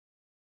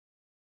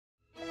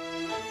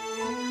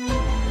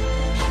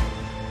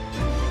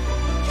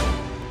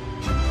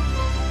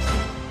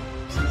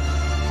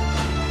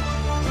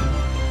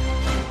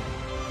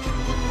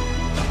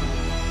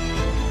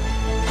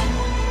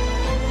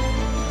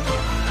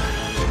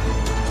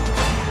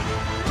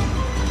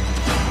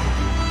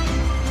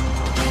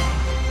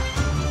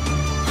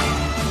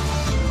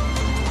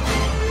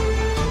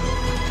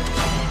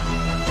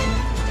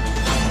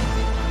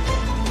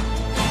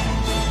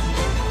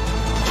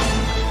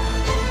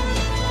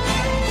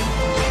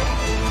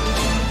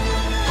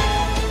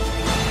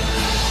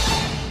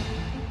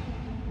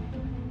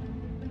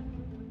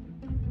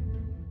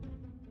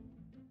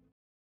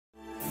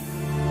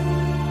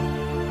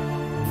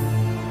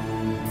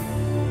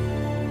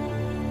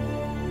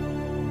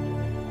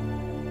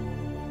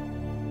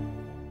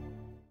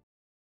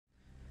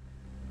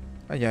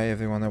Yeah,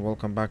 everyone, and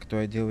welcome back to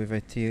I Deal with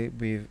IT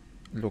with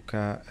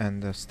Luca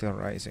and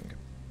Steelrising.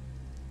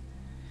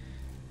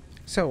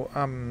 So,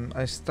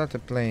 I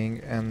started playing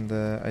and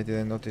I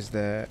didn't notice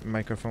the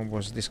microphone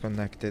was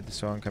disconnected,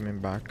 so I'm coming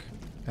back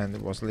and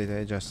it was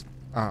literally just,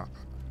 I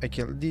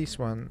killed this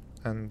one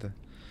and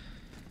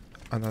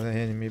another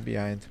enemy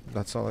behind.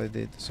 That's all I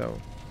did, so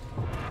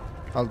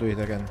I'll do it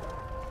again.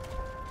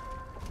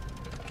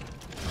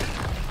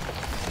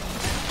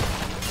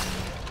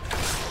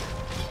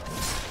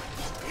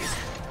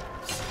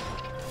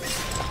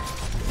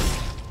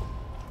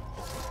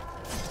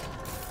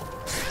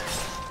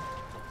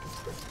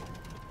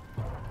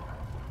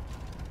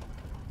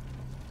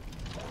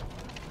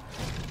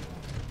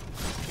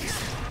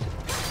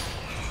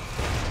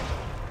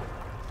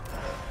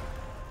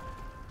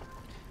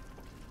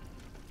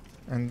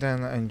 And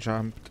then I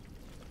jumped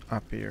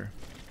up here.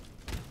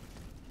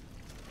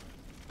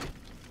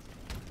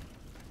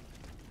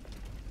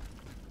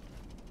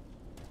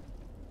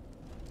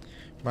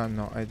 But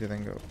no, I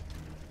didn't go.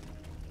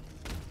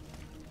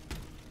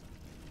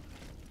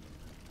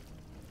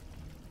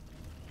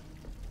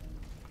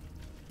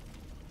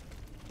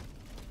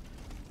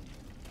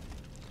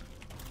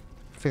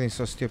 Feeling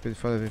so stupid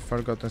for having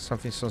forgotten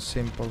something so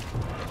simple.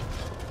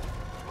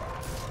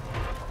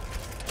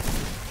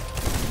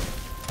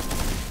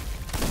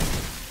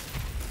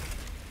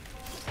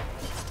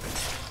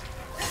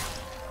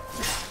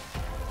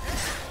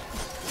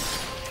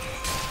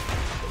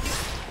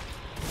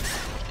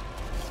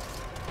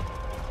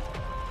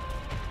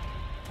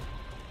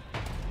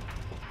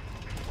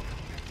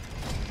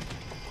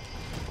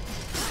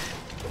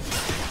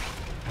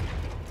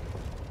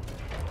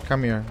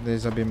 Come here,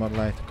 there's a bit more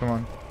light, come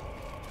on.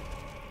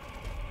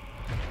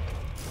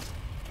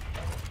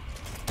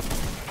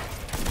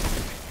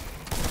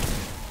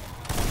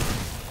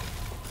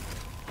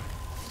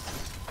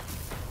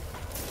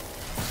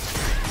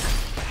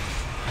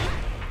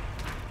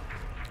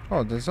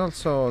 Oh, there's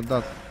also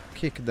that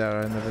kick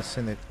there, I never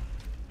seen it.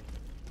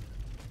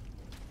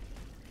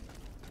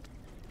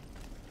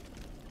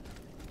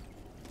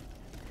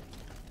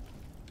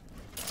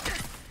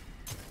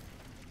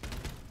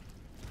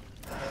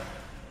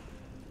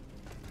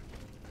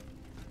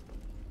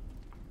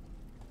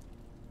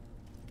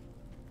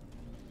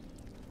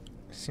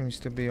 Seems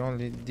to be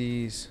only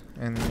these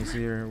enemies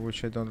here,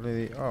 which I don't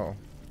really...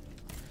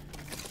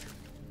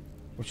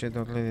 which I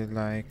don't really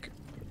like.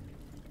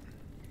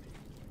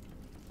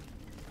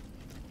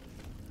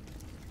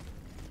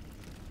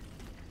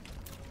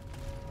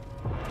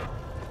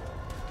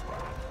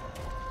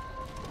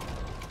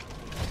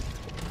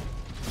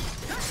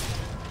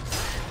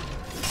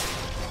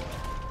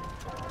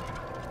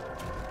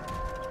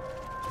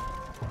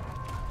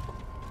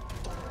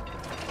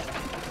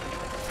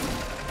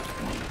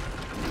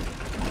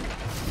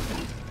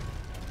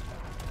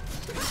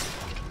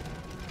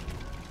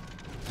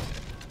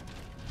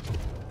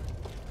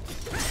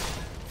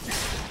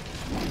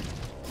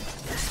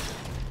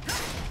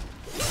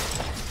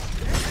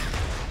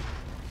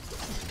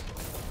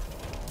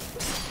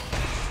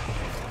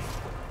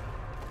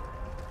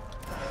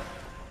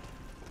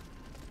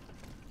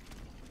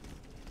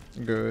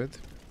 Good.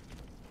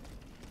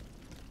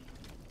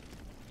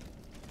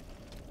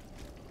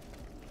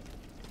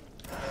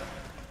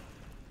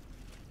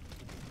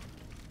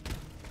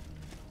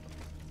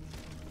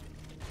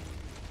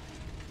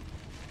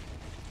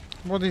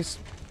 What is...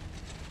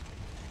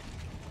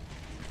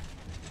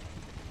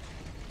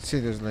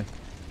 Seriously.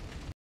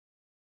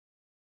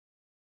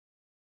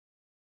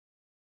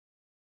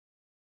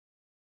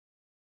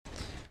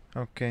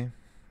 Okay.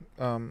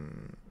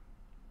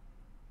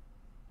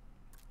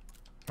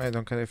 I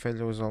don't care if I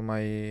lose all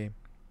my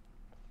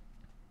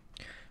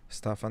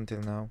stuff until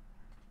now.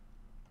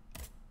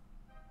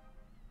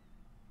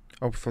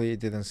 Hopefully it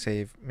didn't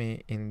save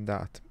me in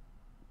that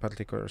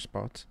particular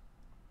spot.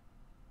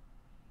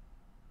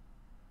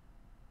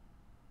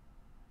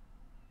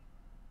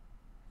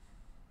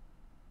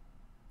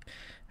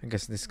 I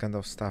guess this kind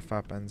of stuff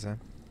happens, eh?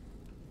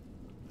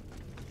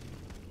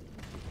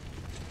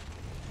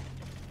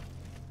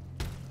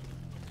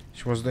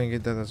 She was doing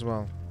it that as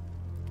well.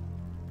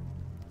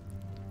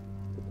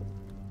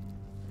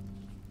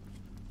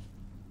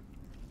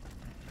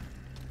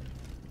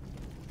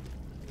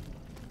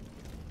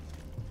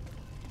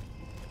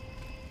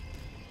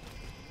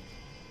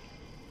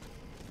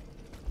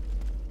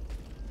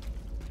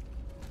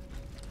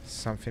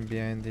 Something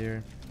behind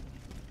here.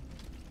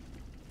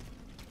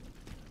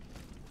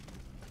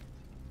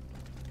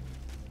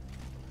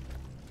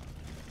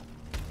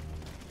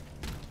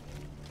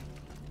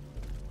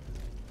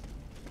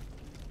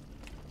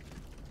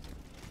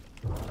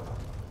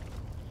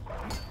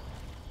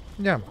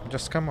 Yeah,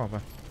 just come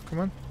over. Come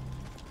on.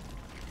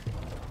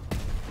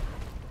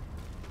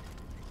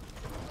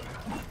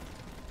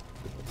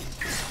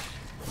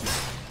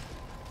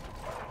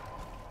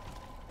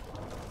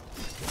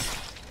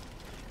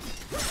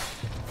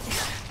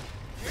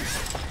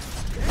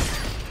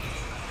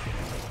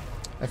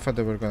 I thought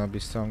they were gonna be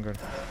stronger.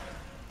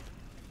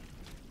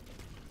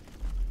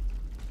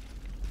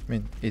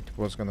 mean, it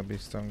was gonna be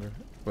stronger.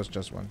 It was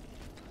just one.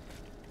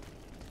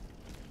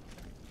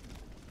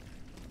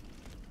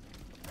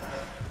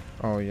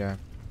 Oh yeah.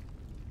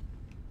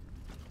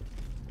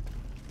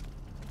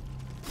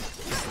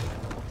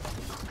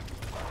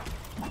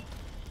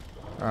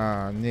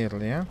 Ah,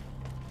 nearly, huh?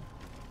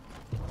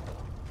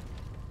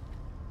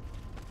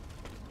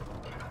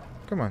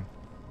 Come on.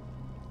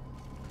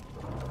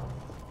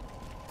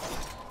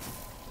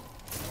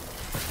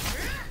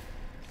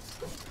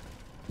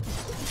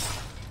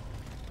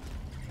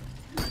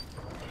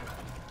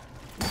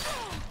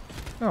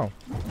 Oh.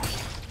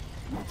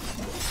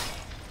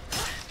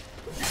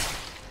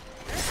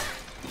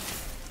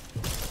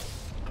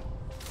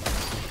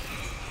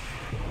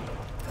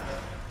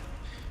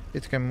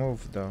 It can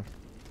move though.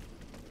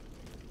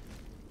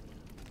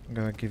 I'm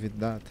gonna give it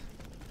that.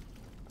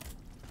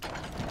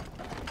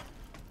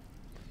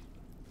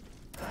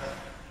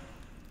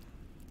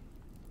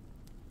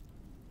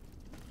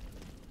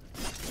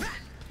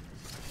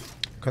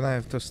 Gonna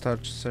have to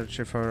start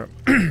searching for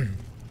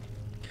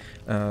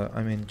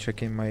I mean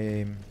checking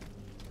my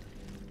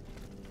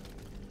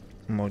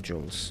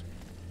modules.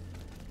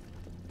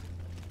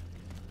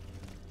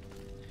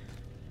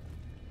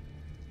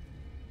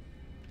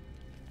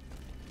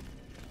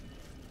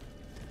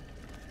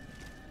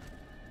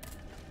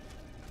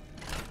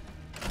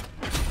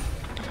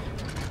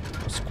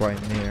 It's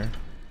quite near.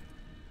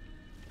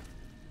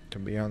 To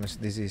be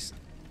honest, this is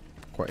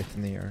quite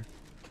near.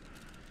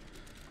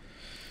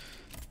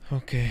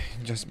 Okay,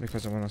 just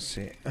because I wanna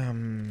see.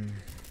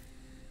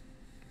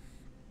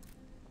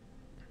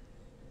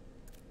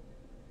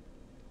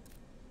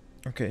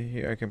 Okay,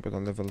 here I can put a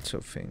level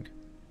 2 thing.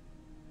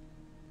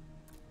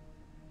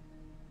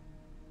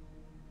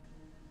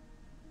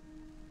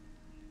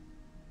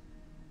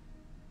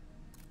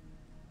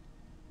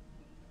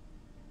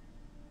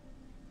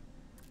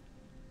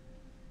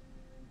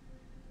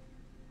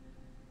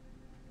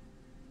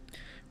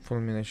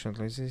 Fulmination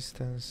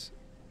resistance.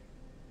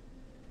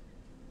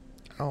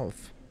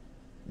 Health.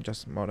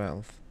 Just more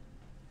health.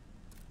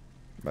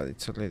 But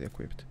it's already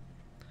equipped.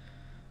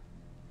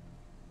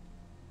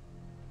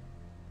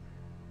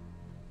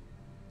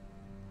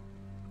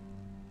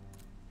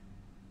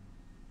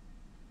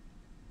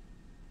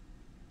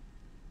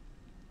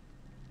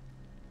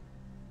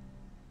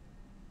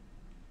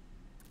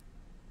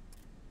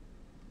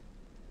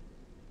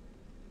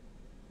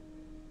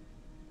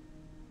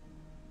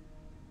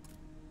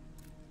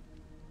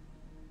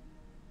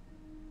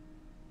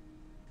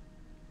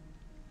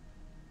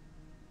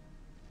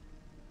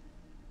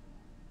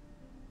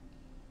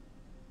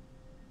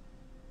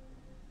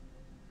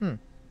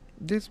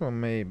 This one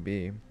may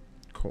be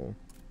cool.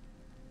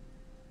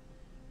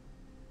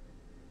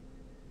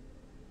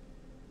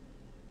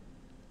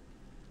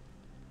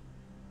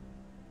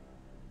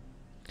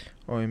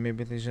 Oh,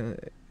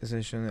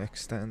 immobilization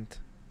extent.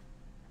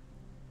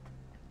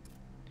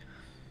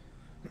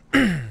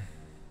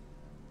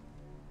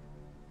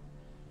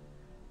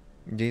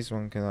 This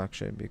one can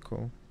actually be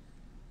cool.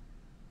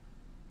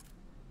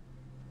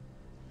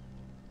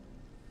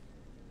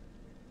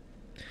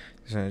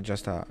 So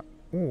just a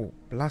ooh,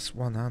 plus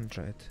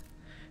 100.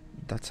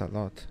 That's a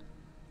lot.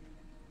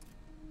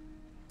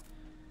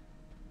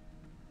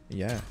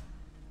 Yeah.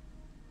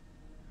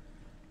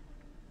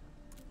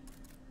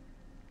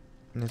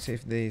 Let's see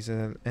if there is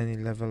any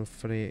level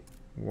 3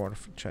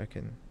 worth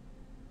checking.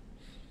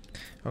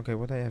 Okay,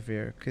 what I have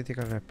here?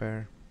 Critical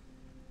repair.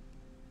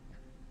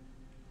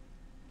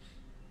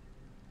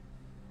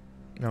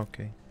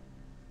 Okay.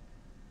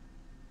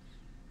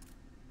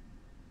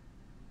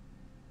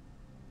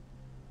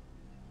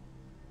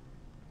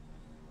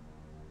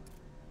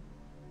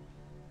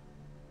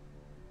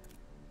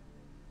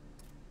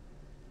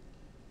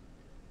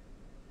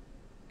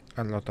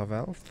 A lot of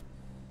health.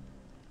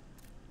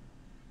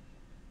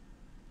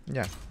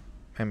 Yeah,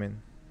 I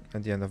mean,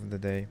 at the end of the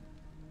day.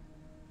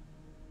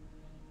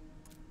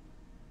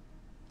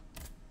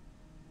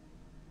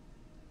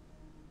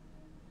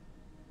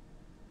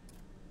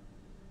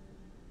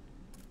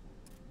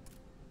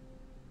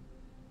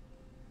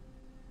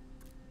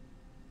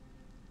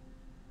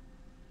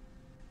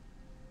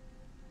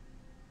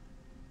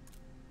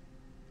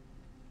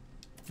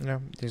 Yeah,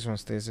 this one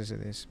stays as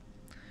it is.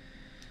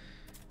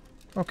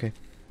 Okay,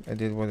 I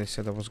did what I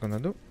said I was gonna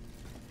do.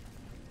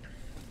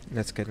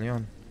 Let's carry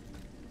on.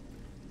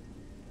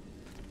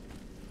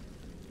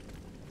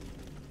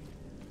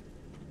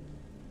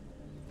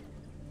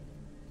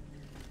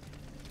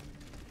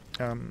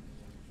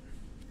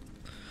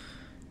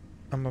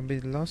 I'm a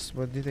bit lost.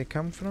 Where did they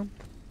come from?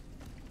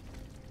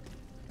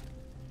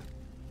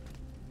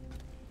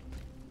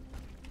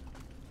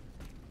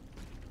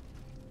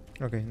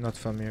 Okay, not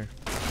familiar.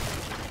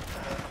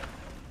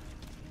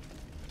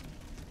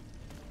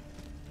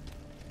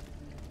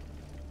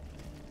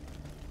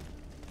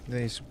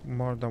 There is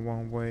more than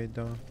one way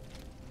though.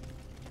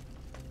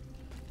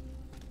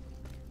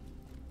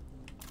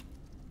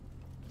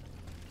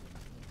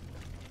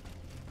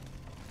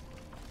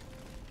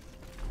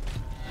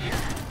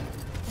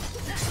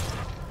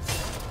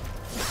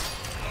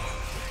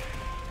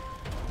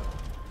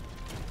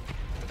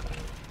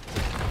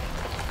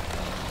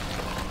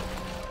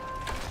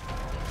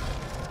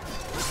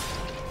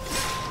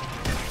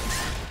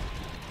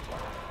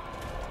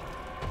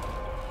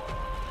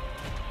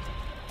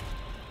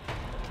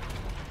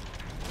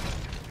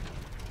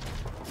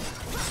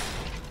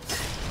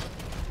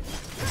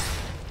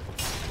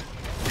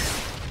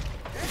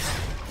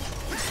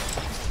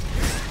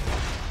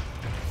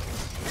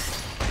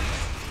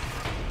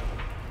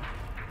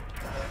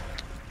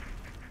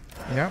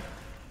 Yeah,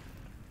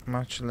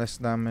 much less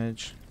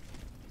damage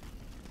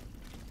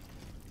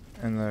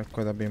and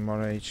quite a bit more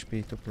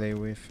HP to play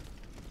with.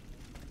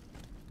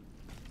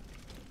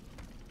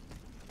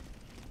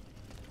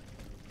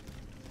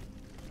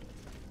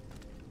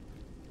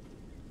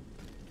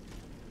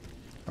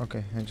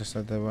 Okay, I just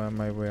had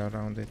my way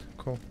around it.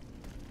 Cool.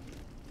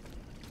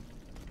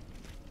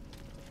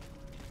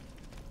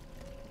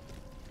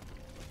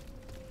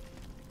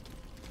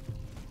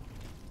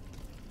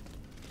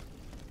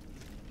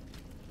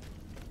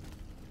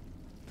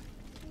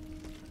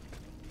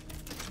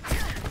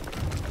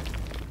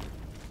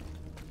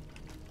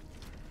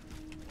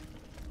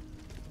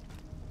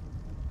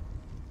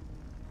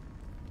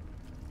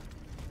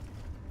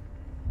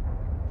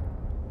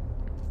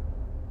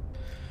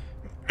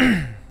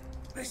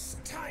 This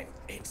time,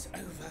 it's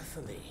over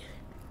for me.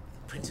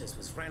 Printers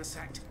was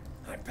ransacked.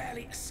 I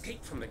barely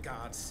escaped from the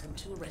guards sent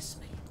to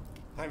arrest me.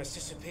 I must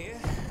disappear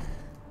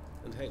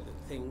and hope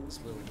that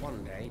things will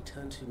one day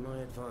turn to my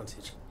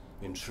advantage.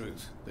 In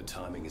truth, the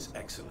timing is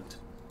excellent.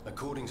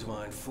 According to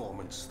my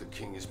informants, the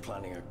king is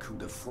planning a coup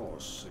de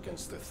force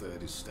against the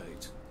Third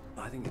Estate.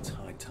 I think it's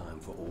high time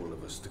for all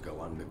of us to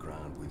go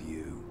underground with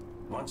you.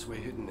 Once we're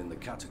hidden in the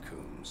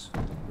catacombs,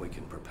 we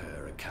can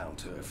prepare a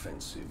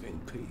counter-offensive in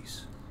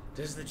peace.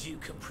 Does the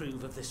Duke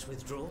approve of this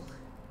withdrawal?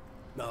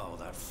 Oh,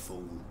 that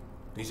fool.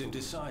 He's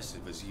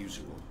indecisive as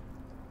usual.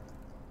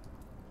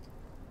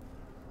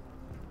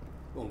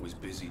 Always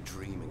busy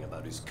dreaming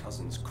about his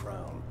cousin's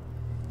crown.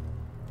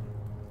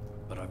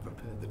 But I've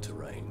prepared the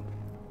terrain.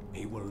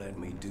 He will let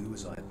me do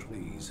as I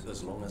please,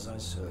 as long as I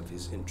serve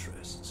his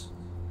interests.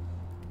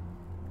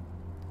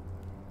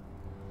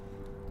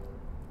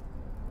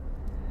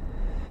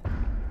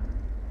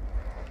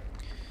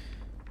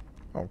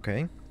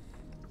 Okay.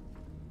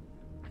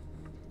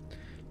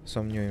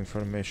 Some new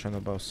information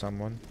about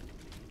someone.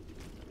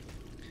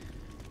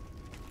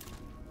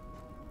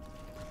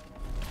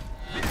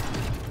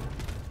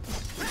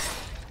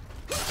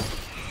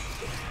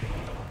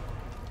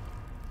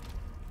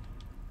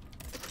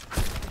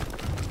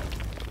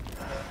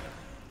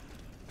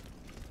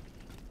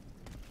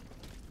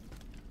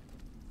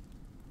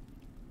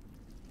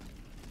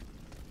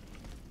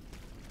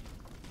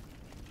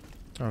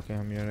 Okay,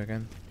 I'm here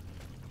again.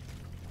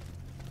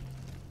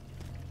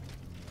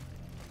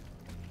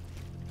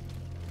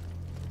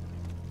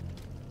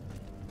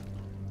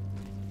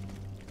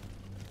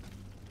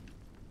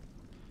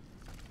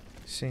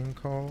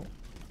 Sinkhole.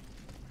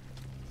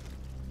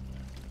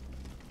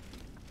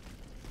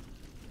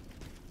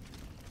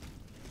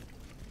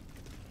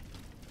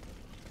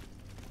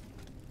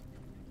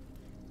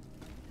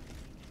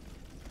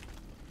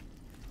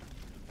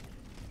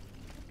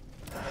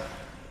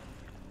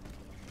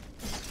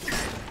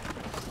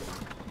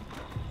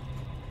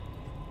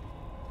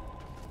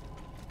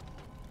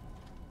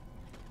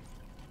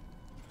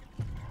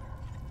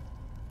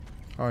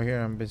 Oh,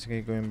 here I'm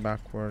basically going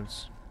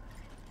backwards.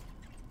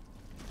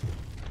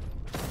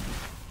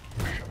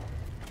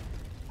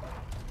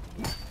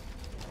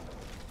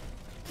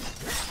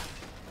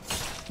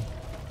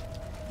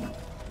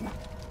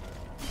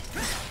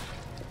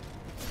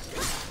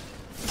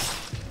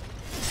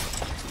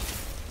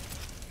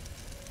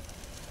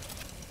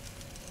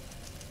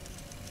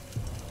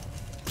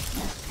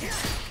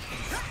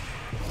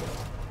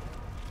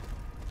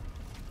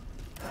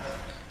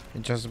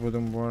 It just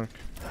wouldn't work.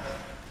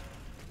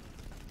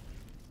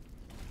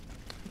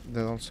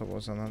 There also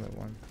was another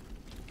one.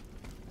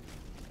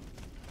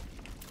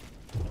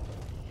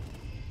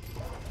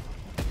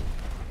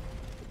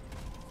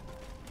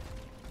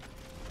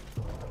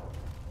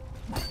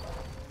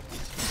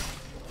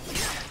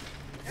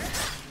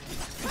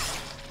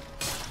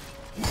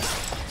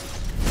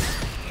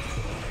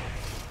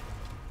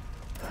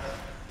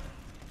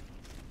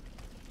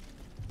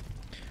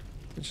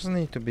 You just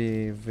need to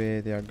be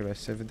very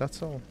aggressive,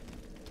 that's all.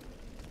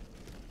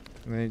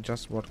 And it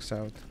just works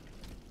out.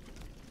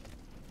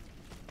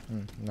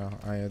 No,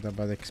 I had a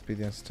bad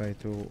experience trying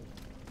to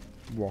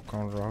walk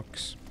on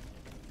rocks.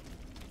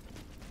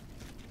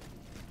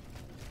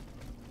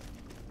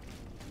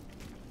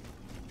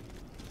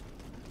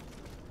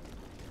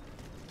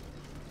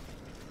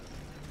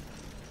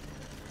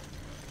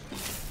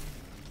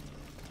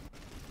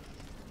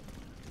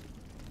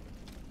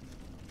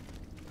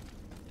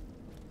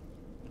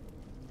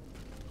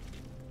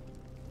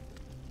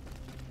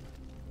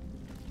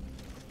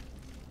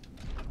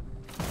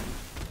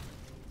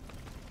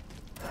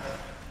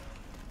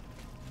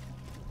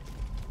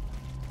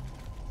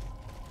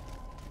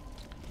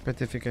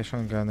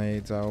 Petrification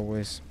grenades are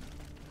always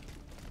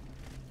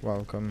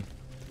welcome.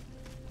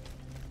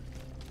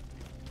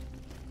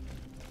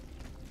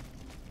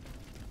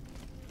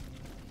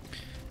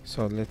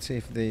 So let's see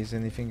if there is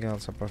anything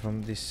else apart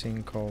from this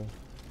sinkhole.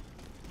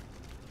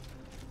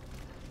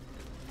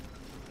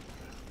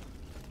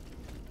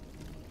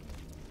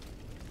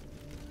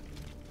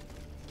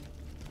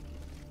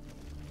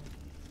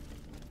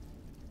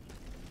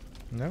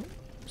 No,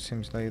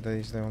 seems like that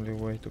is the only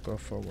way to go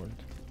forward.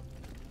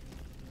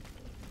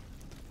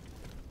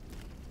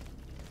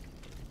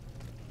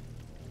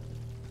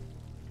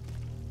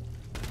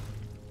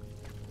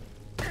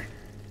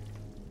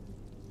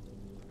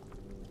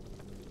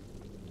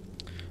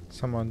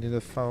 Someone did a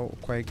foul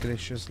quite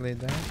graciously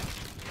there.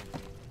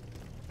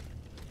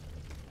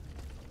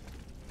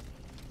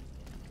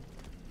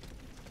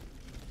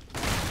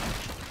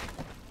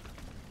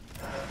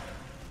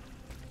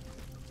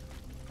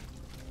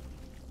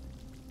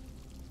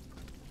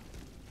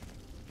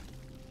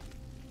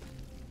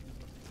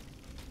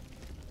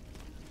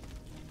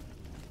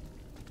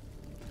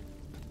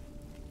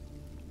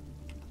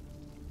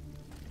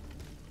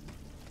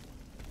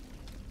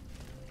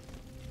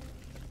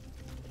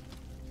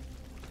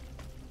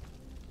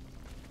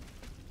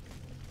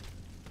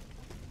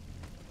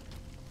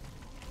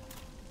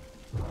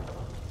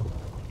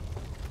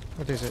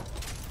 What is it?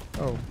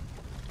 Oh.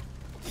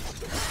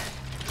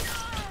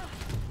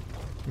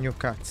 New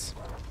cats.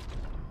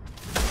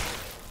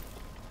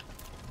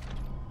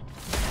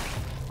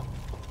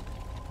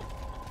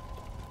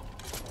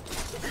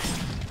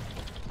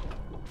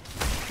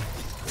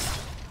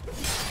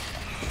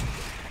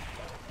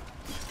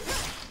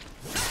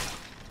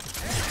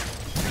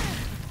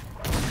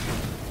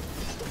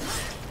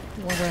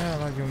 What the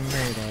hell are you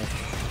made of?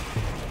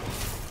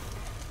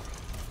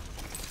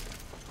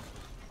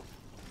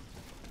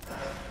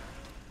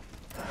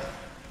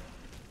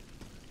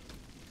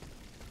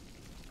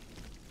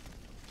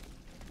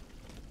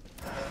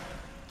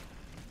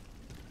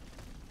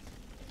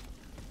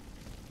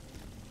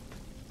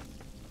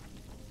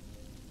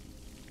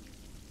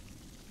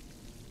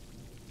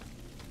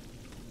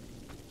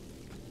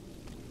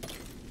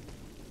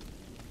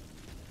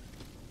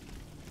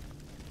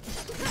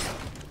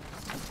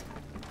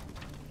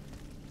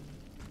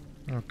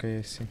 Okay,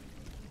 I see.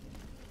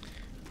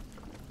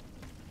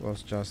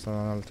 Was just an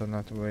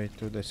alternate way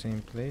to the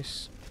same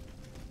place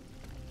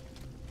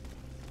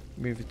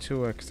with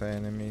 2 extra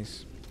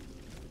enemies.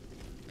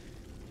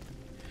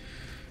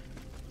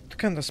 To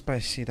kinda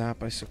spice it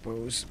up, I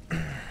suppose.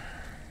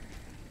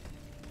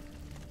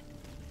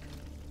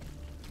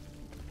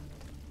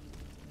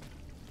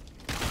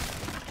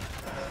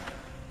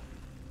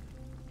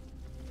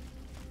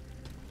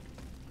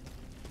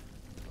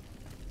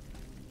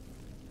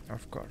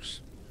 Of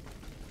course.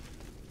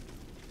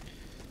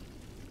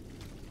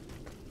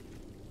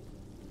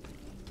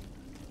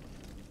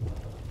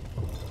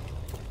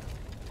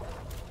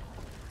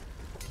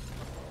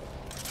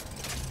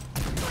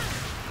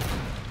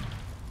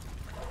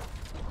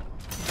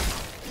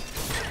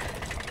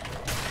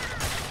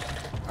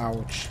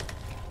 Ouch.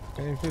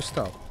 Can you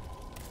stop?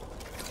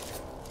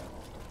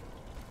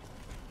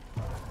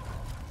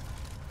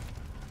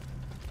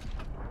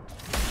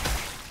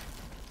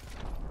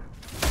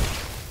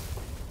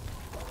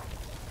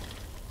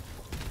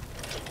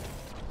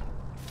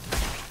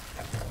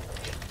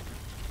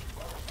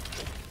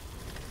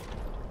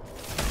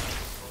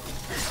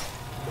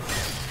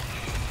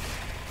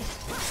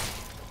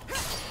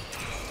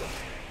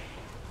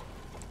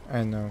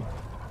 I know.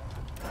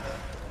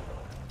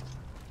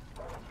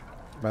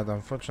 But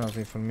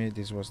unfortunately for me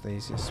this was the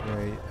easiest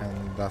way,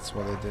 and that's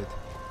what I did.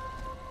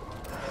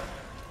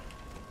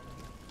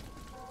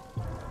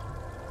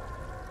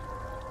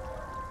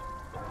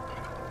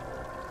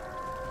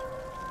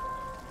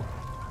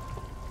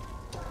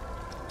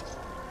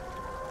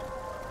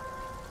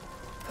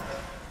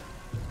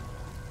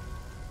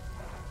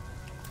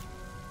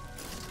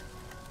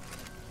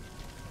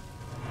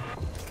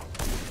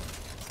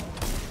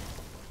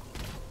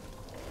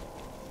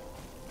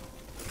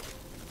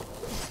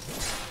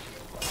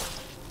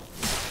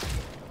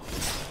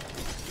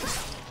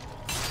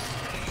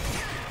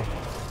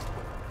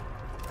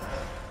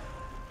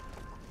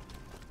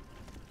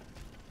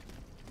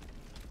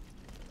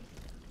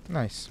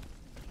 Nice.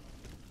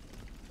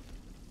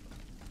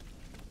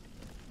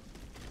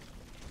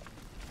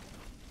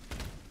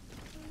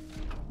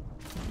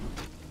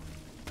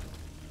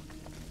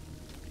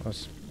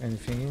 Was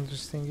anything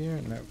interesting here?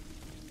 No.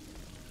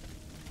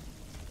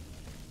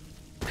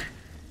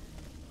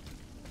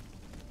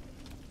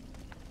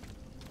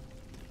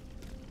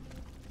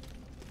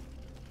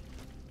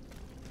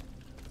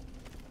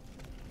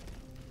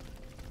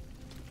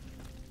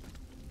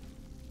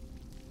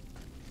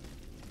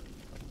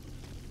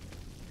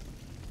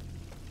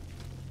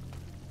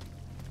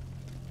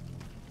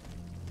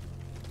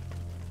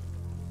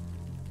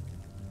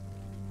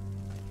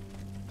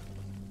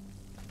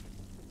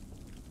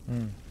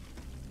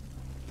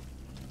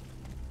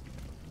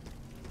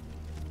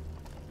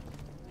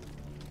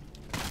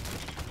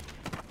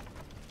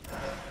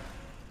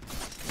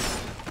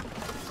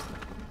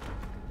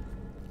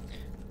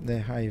 The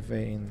high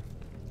vein.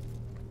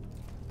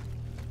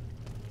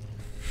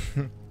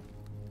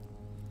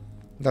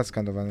 That's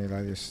kind of an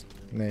hilarious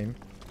name.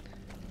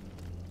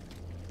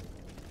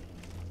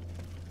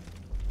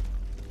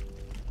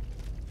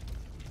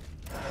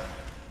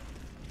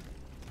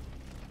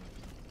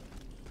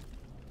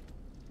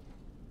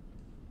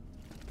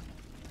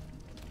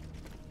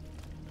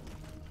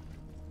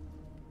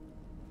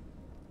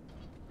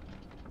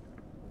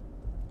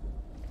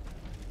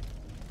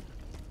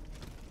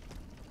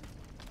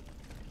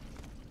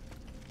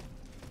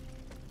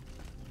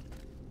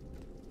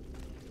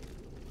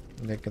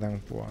 Le Grand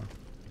Pois.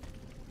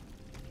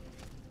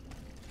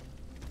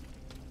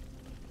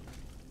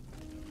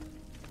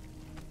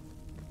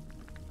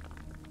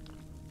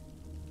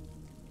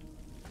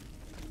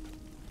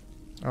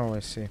 Oh, I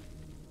see.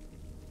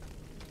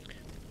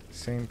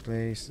 Same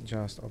place,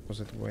 just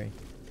opposite way.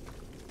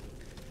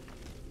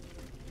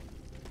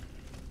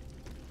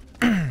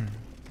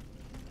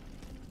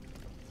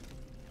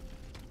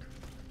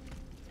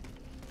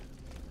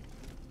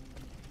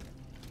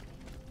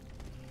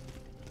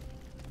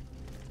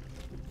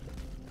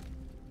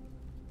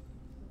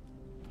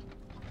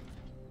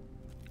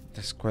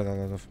 There's quite a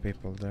lot of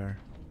people there.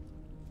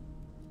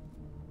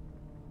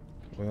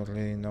 We don't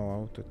really know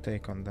how to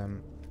take on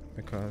them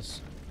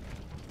because...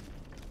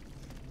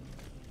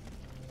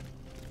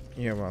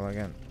 Yeah, well,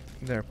 again,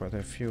 there are quite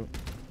a few.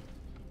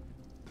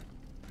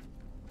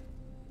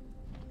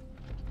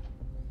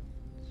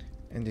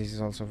 And this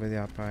is also very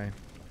up high.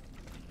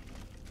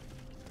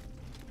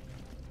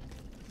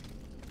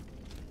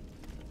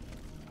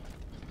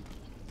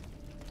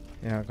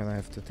 Yeah, I'm gonna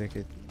have to take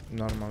it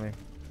normally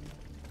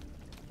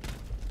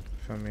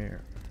from here.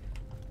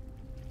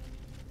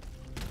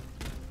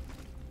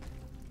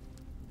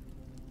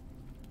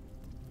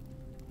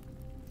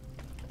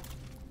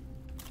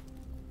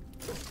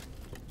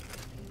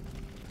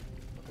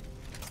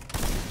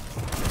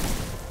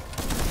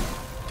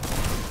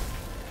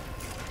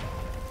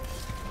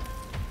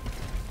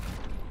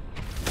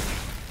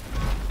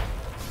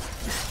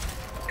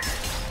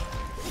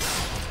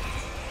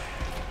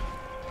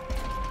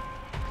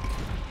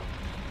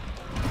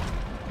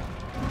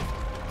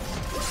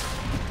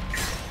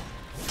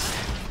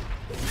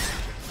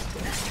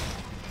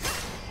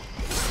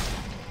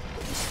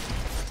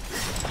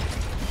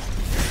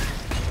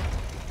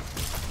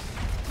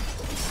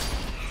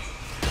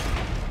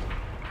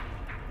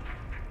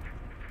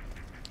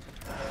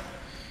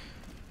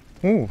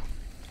 Ooh,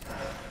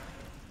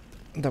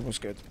 that was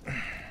good.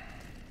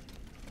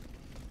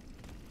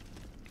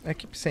 I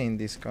keep saying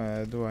this,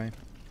 do I?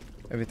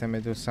 Every time I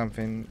do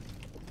something,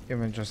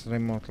 even just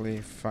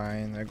remotely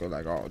fine, I go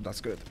like, oh, that's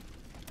good.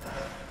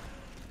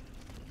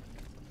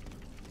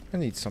 I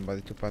need somebody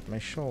to pat my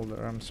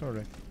shoulder, I'm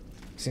sorry.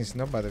 Since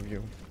no one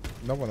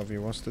of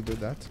you wants to do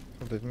that,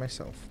 I'll do it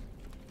myself.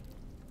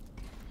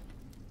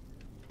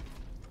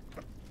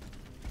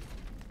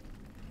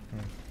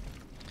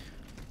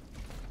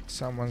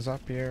 Someone's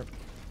up here.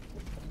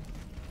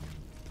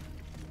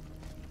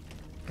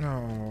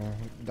 Oh,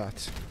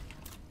 that.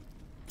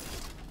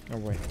 Oh,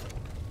 wait.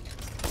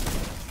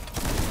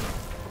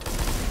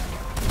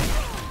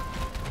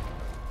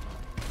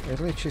 At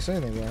least she's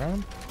anywhere, huh?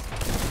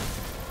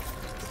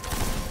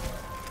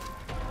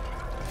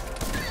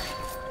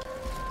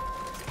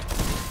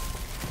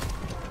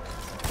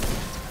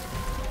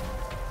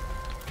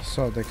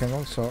 So they can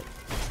also...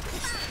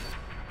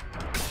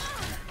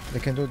 They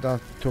can do that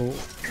to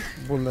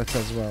bullets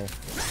as well.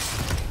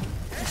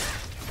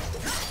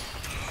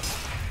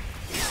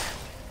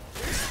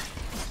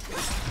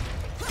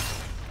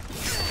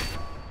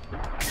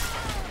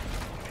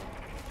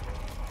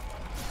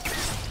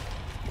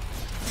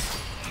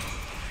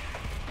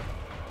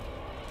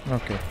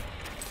 Okay.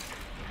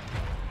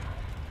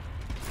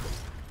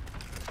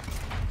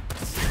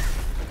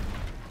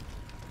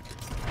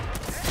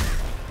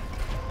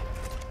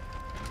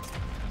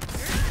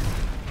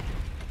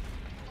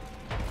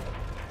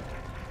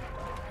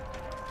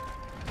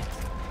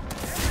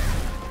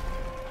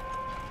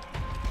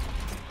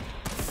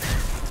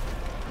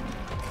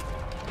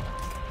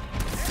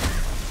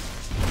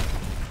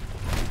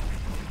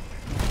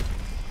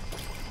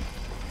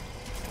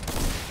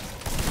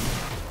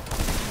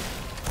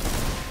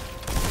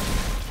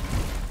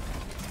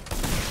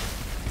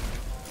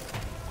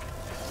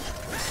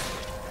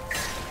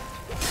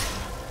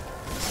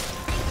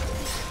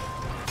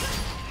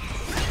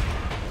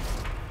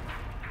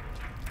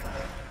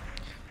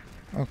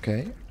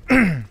 Okay.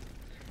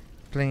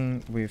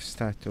 Playing with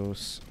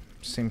status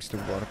seems to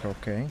work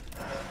okay.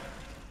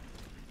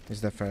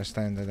 It's the first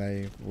time that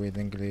I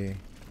willingly,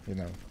 you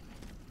know,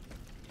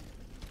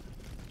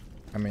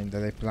 I mean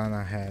that I plan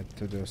ahead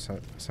to do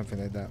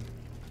something like that.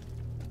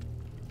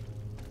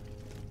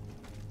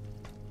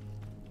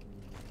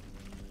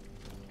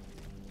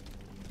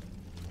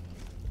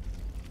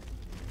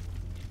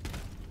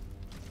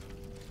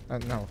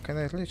 Now, can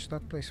I reach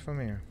that place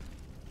from here?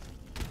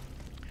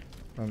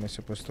 Or am I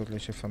supposed to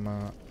reach it from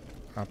up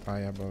high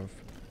above?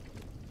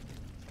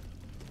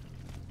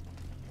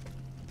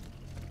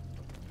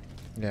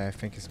 Yeah, I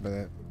think it's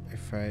better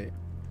if I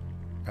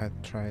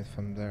try it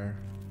from there.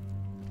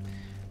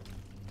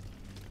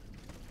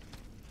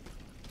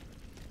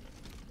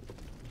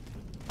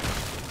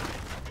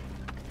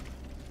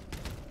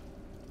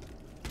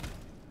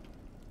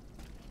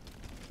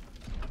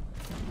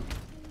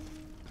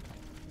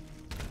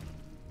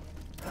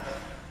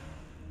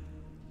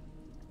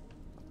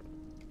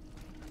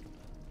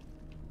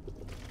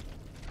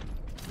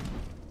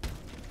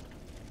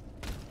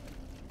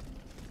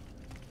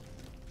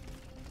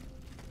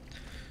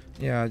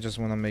 Yeah, I just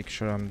want to make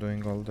sure I'm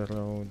doing all the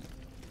road,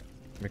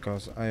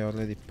 because I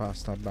already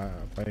passed a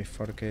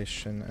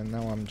bifurcation and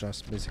now I'm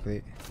just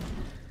basically...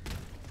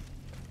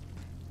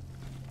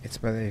 It's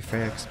better if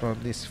I explore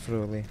this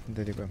thoroughly.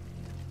 There you go.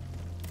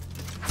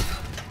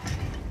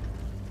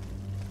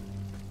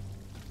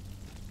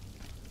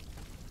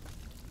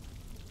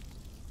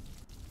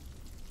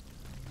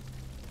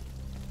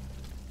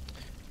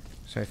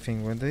 So I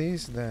think when there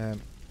is the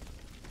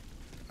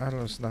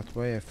arrows that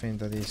way, I think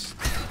that is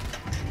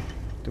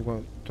to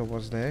go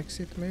towards the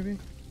exit, maybe?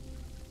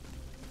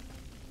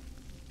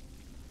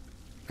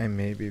 I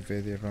may be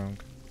very wrong.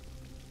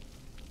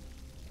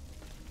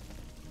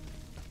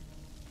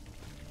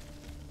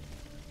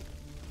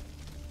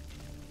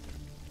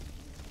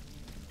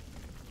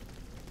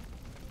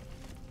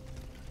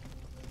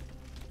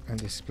 And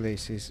this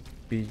place is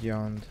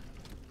beyond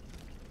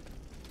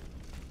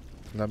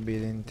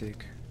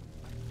labyrinthic.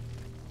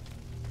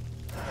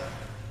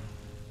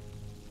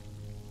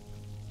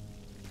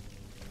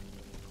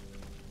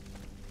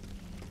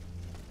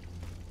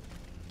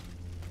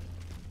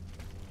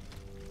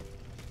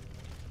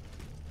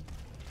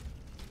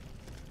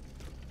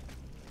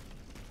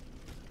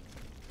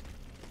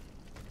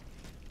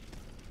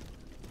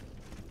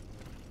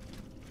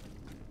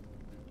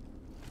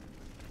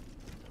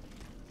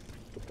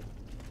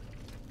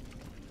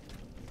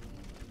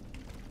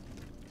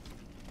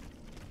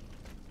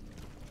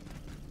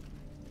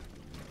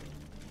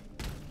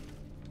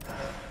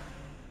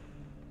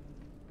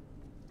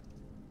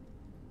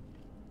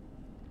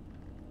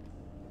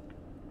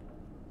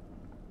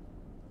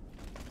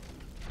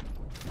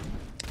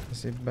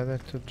 Is it better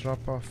to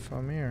drop off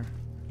from here?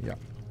 Yeah.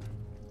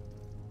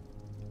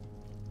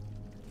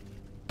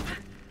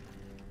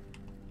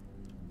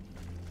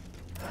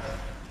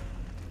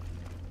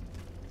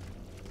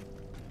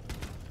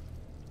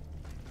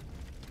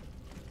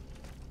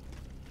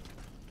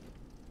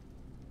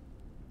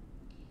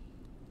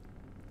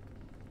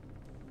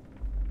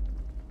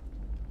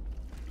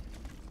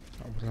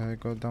 Will I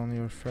go down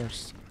here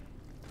first?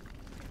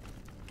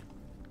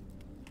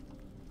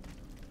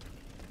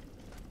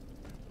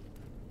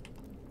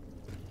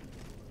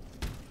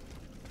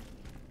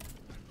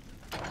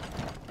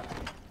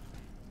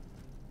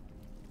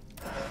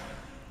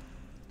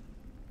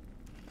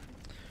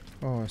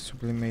 Oh, a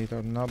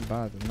sublimator, not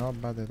bad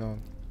at all.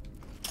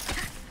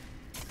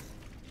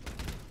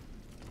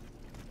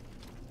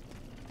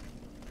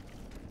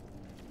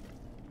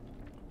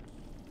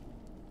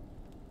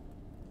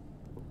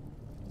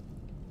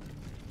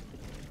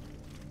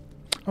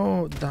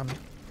 Oh, damn it.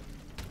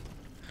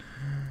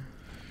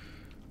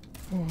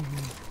 Oh,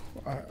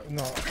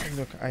 no,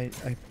 look, I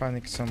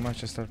panicked so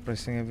much I started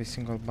pressing every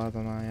single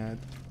button I had.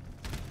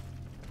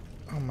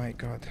 Oh my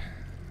god,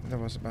 that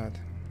was bad.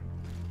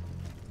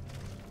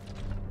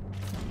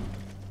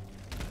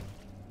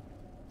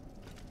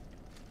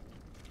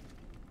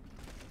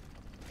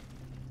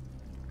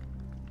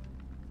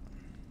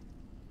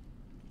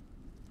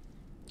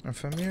 And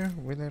from here,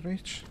 will I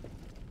reach?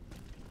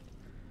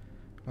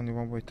 Only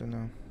one way to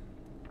know.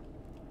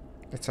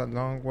 It's a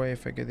long way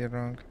if I get it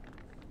wrong.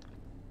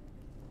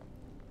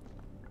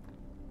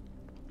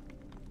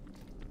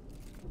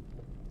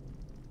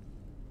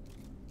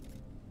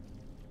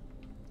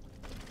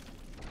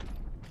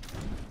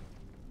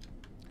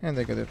 And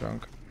I got it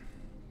wrong.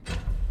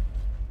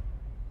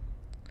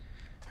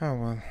 Oh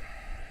well.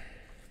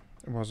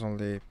 It was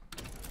only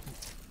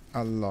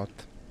a lot.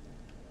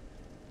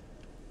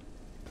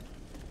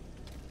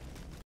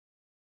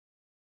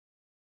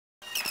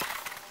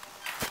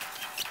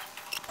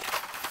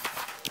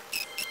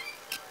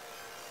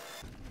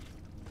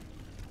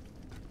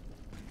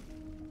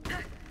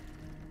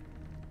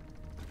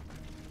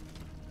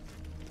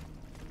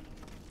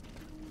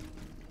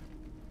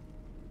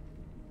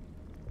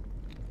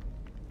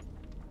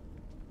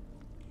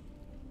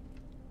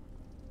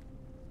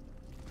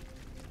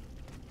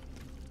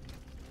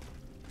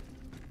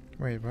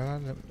 Wait,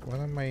 what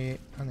are my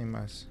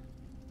animals?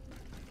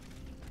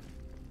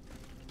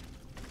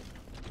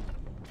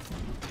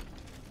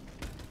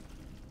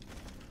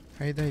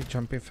 Are they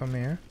jumping from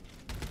here?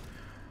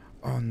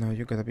 Oh no,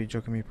 you gotta be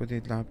joking me. Put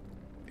it up.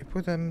 You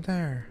put them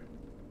there.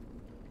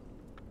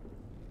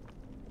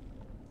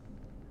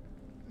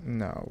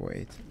 No,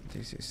 wait.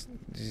 This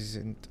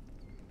isn't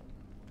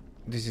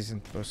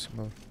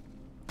possible.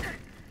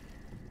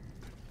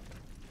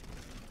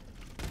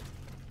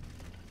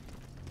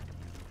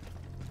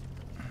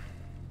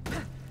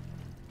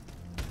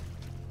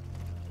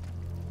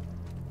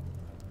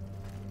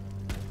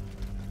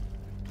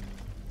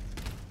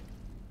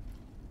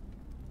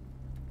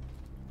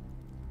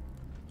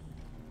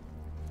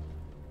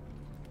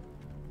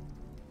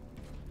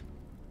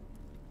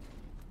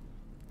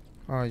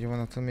 Oh, you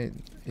wanna tell me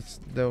it's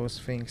those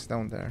things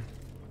down there?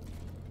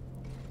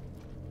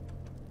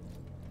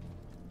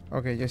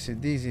 Okay, you see,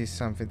 this is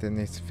something that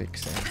needs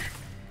fixing.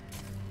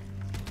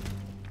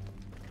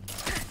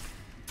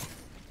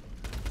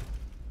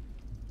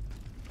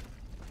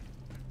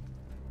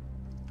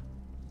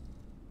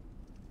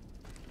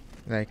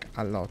 Like,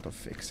 a lot of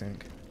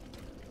fixing.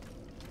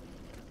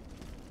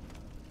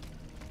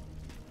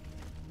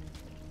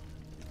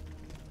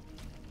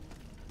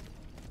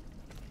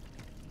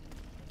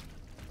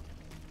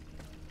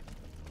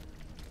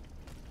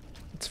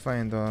 It's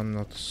fine though, I'm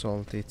not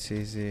salty, it's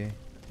easy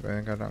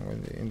running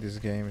around in this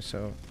game,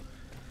 so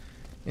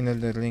in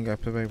Elden Ring I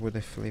probably would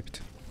have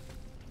flipped.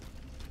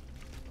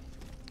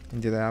 It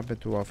didn't happen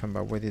too often,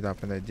 but when it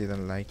happened I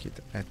didn't like it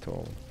at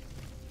all.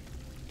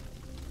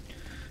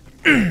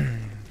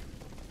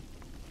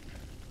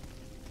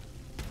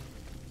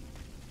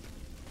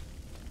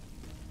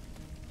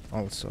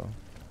 Also,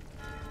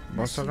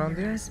 boss around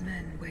here? Marat's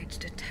men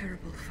waged a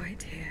terrible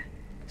fight here.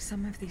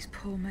 Some of these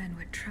poor men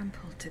were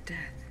trampled to death.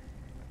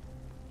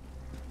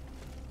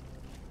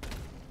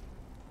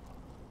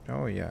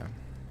 Oh yeah.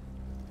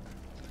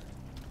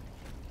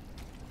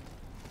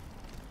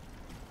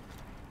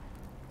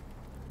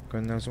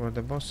 God knows where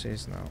the boss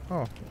is now.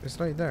 Oh, it's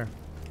right there.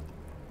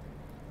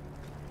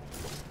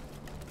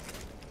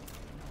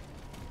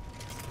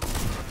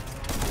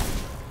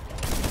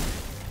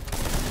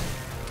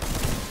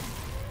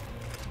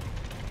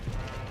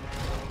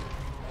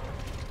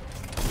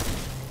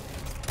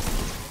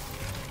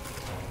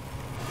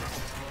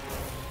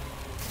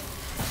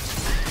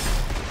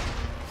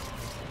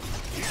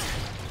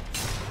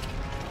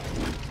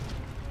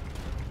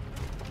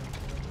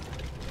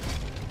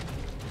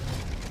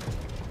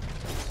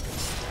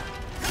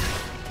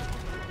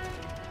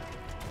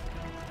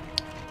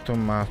 Too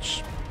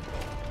much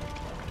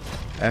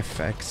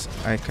FX.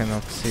 I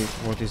cannot see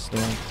what it's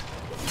doing.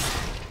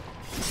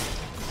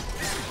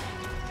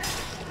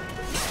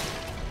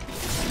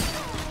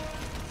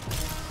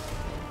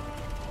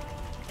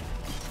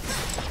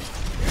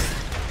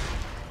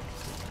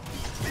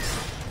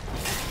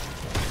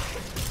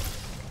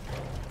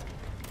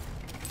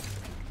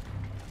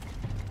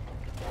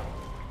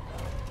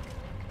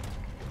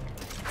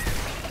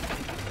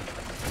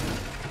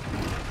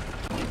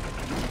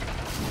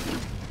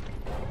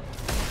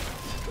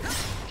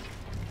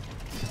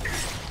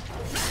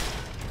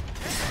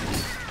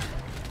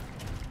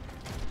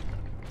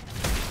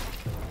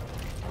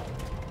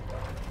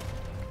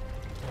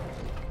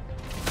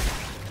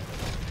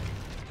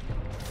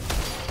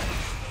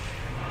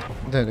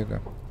 There you go.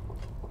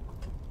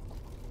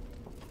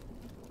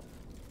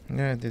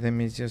 Yeah, did I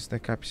misuse the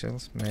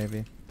capsules?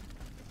 Maybe.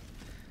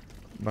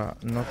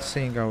 But not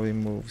seeing how he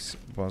moves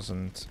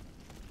wasn't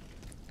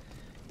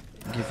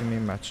giving me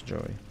much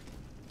joy.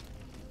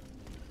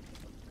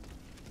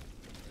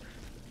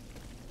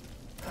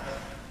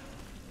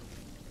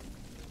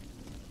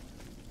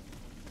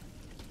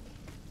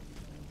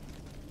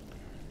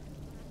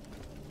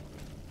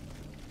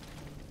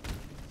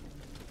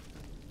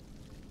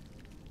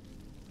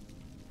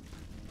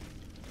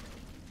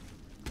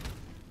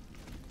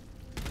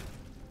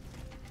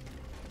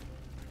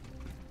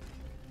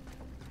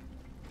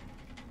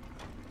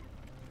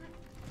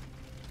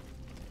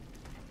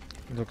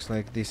 Looks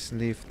like this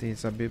lift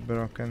is a bit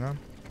broken, huh?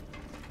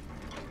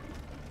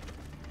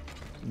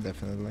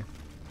 Definitely.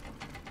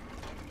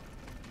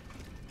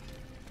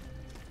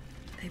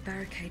 They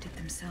barricaded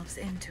themselves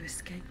in to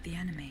escape the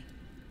enemy.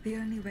 The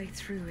only way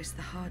through is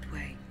the hard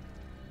way.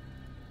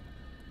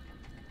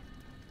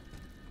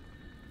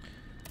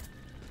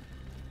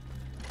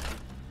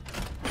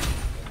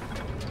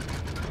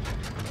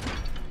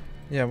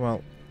 Yeah,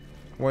 well,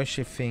 when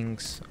she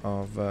thinks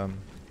of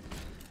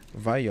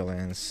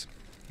violence,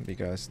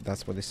 because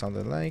that's what it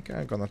sounded like,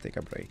 I'm gonna take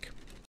a break.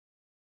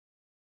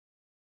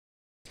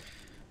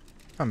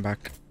 I'm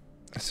back.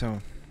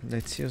 So,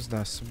 let's use the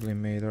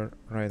sublimator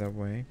right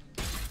away.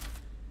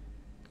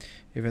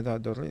 Even though I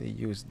don't really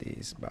use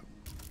these, but,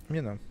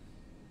 you know.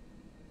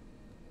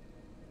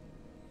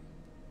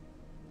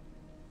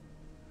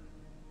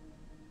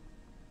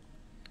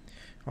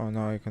 Oh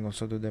no, I can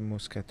also do the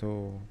musket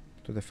to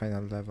the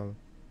final level.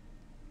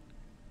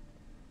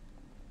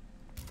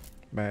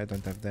 But I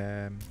don't have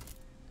the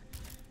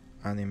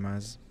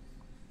animas.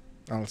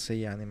 I'll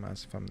say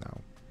animas from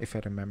now, if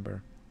I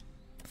remember.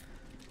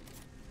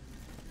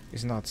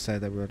 It's not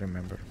said, I will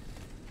remember.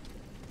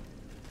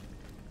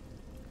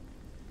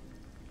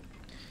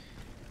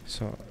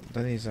 So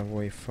that is a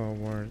way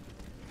forward.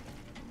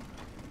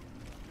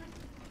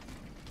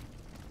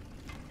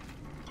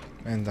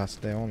 And that's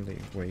the only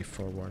way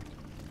forward.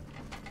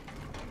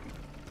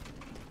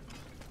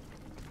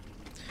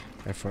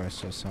 I thought I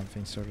saw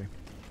something, sorry.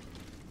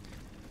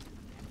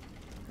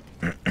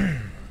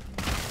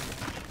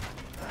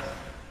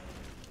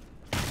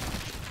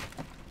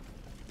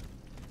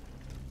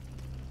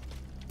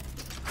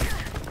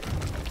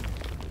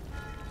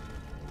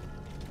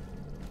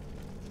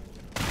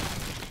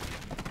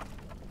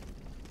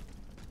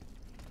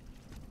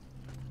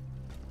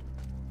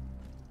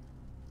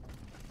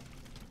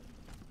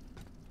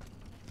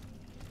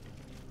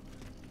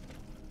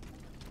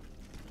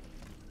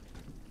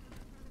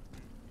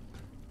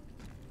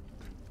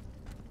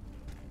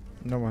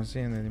 No one's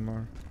in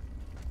anymore.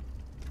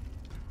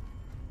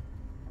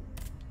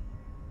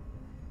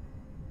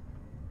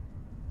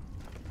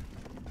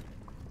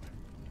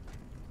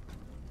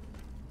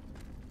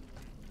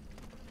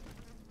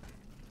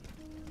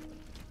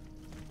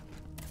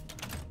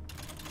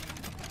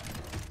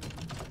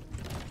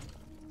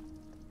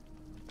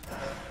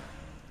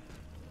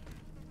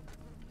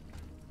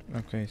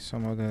 Okay,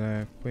 some of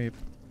the equip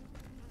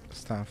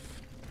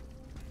stuff.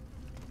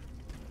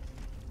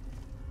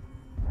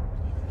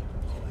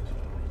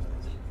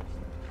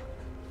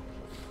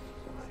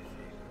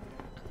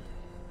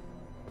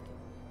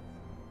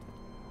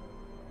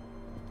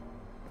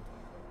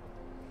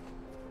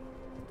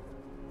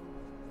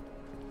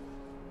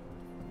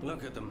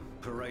 Look at them,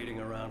 parading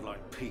around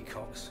like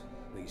peacocks.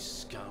 These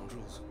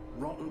scoundrels,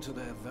 rotten to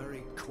their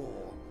very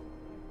core.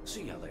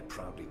 See how they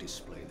proudly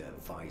display their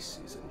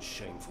vices and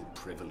shameful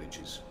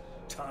privileges,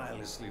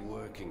 tirelessly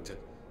working to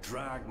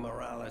drag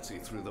morality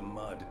through the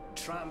mud,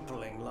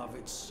 trampling love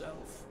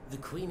itself. The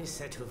Queen is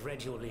said to have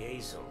read your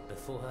liaison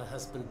before her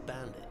husband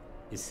banned it.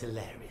 It's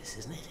hilarious,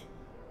 isn't it?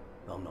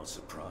 I'm not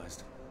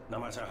surprised. No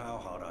matter how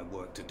hard I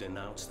work to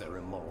denounce their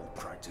immoral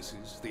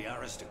practices, the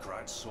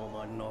aristocrats saw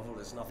my novel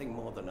as nothing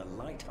more than a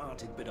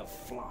light-hearted bit of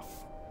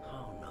fluff.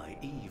 How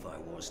naive I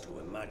was to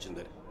imagine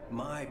that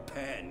my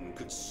pen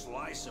could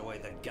slice away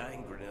the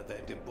gangrene of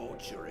their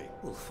debauchery.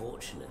 Well,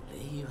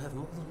 fortunately, you have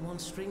more than one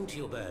string to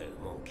your bow,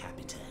 mon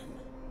capitaine.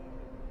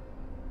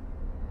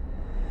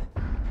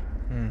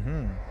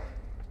 Mm-hmm.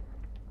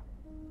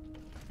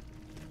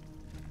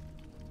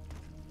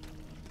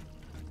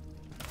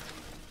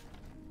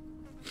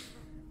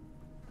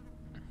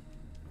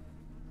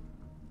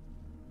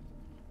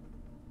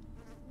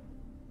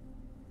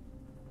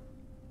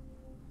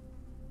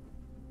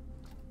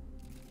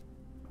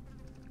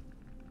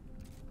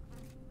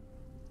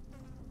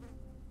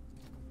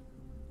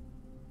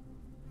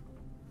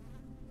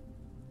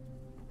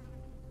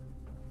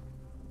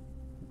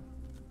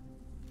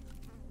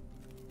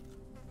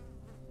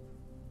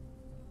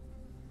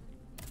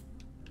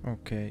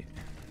 Okay.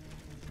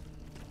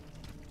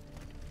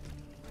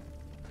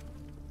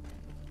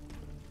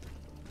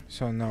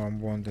 So now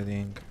I'm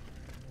wondering,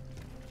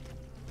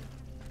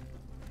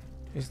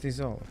 is this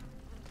all?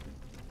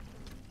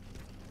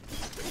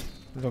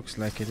 Looks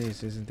like it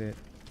is, isn't it?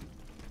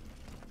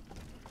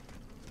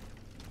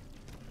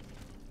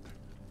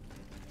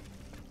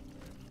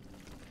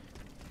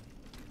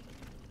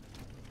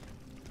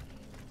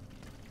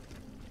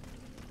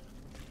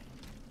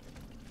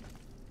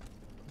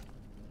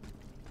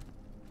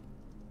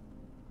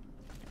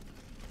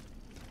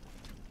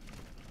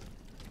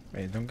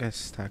 Wait, don't get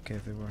stuck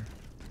everywhere.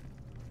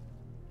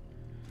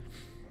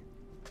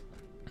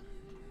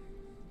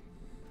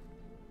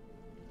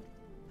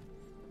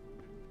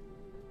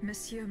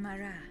 Monsieur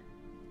Marat.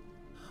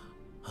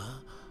 Huh?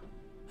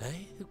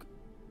 Hey?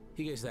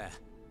 Who goes there?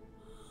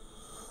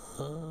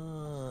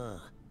 La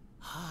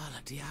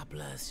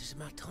diableuse, je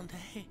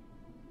m'attendais.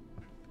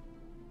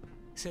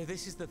 So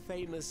this is the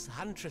famous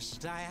Huntress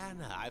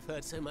Diana I've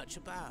heard so much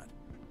about.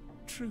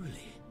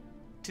 Truly,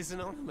 'tis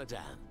an honor,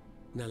 madame.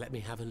 Now let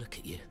me have a look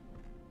at you.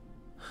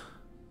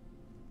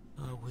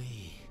 Oh,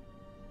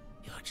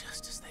 you're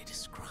just as they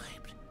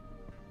described.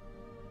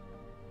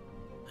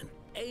 An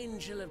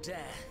angel of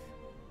death,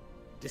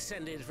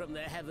 descended from the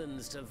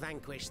heavens to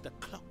vanquish the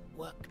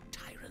clockwork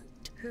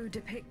tyrant. Who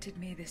depicted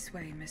me this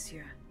way,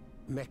 monsieur?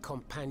 Mes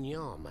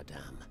compagnons,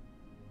 madame.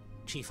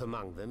 Chief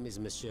among them is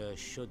Monsieur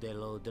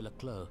Chaudelot de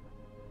Laclos.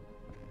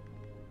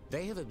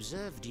 They have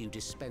observed you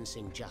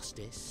dispensing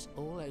justice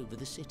all over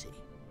the city.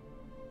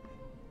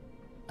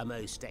 A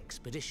most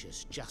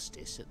expeditious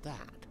justice at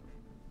that,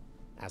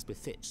 as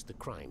befits the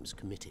crimes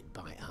committed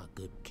by our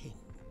good king.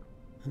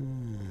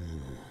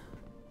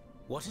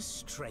 What a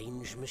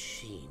strange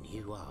machine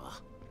you are.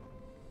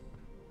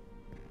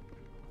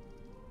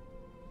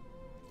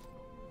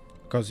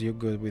 Because you're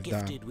good with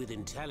that. Gifted with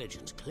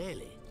intelligence,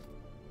 clearly,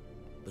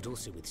 but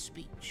also with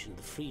speech and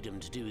the freedom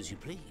to do as you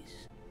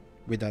please.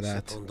 Without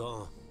that.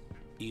 Cependant,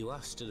 you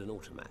are still an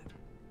automat.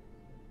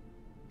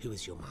 Who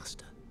is your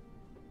master?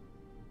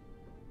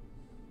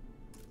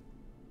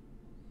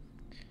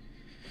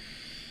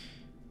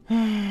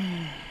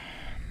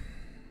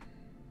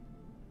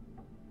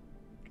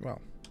 Well.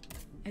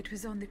 It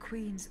was on the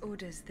Queen's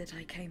orders that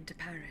I came to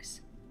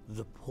Paris.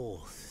 The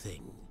poor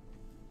thing.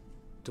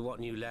 To what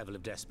new level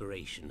of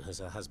desperation has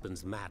her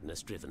husband's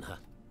madness driven her?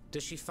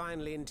 Does she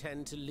finally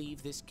intend to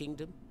leave this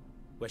kingdom,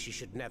 where she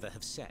should never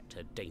have set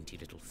her dainty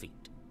little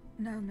feet?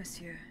 No,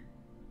 monsieur.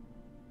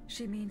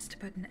 She means to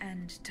put an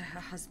end to her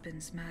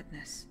husband's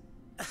madness.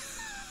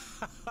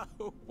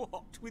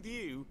 What, with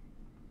you?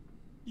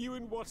 You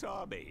in what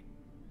army?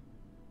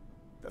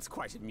 That's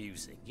quite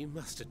amusing, you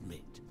must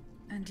admit.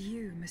 And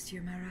you, Monsieur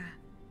Marat?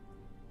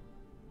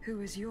 Who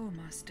is your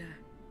master?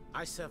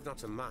 I serve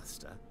not a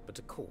master, but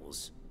a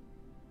cause.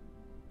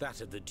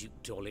 That of the Duc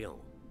d'Orléans.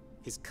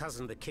 His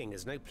cousin the king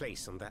has no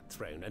place on that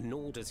throne, and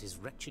nor does his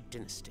wretched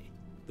dynasty.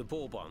 The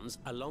Bourbons,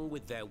 along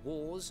with their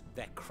wars,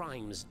 their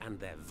crimes, and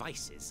their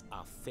vices,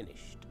 are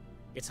finished.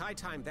 It's high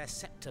time their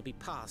scepter be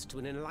passed to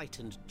an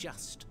enlightened,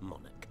 just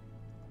monarch.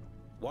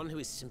 One who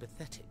is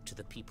sympathetic to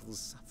the people's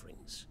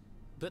sufferings.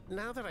 But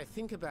now that I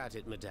think about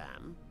it,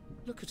 madame,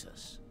 look at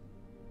us.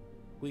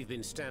 We've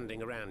been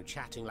standing around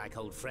chatting like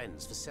old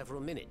friends for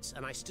several minutes,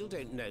 and I still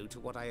don't know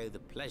to what I owe the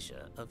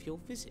pleasure of your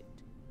visit.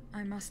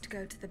 I must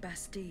go to the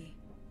Bastille,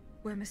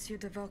 where Monsieur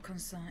de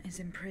Vaucanson is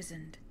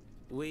imprisoned.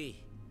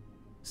 Oui.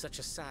 Such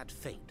a sad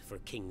fate for a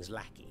king's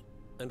lackey.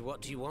 And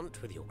what do you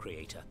want with your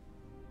creator?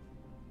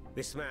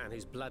 This man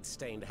whose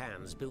blood-stained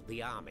hands built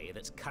the army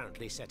that's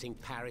currently setting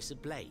Paris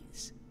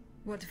ablaze.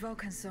 What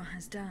Vaucanson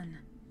has done,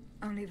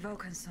 only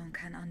Vaucanson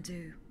can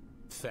undo.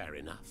 Fair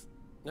enough.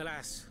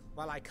 Alas,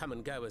 while I come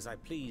and go as I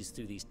please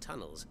through these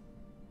tunnels,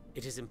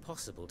 It is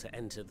impossible to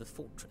enter the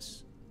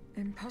fortress.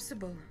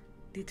 Impossible,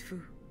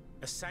 dites-vous?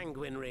 A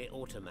sanguinary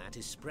automat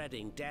is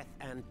spreading death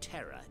and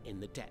terror in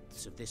the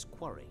depths of this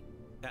quarry.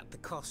 At the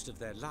cost of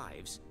their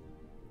lives,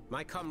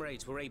 my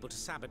comrades were able to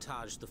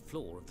sabotage the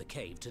floor of the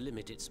cave to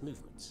limit its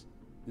movements.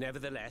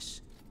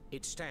 Nevertheless,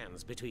 it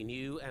stands between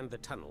you and the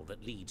tunnel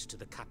that leads to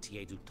the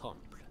Quartier du Temple.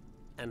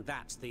 And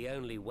that's the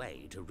only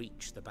way to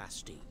reach the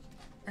Bastille.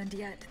 And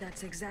yet,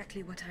 that's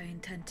exactly what I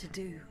intend to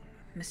do,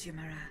 Monsieur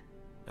Marat.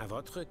 À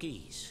votre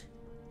guise.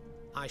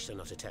 I shall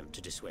not attempt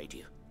to dissuade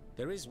you.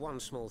 There is one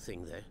small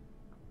thing, though.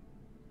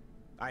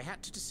 I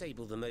had to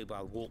disable the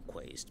mobile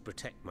walkways to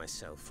protect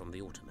myself from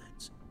the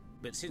automats.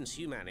 But since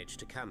you managed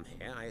to come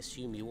here, I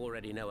assume you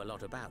already know a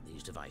lot about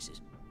these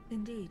devices.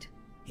 Indeed.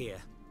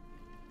 Here.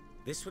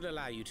 This will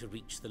allow you to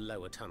reach the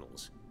lower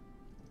tunnels.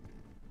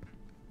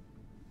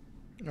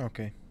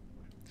 Okay.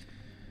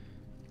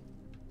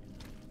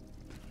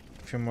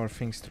 A few more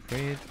things to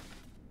read.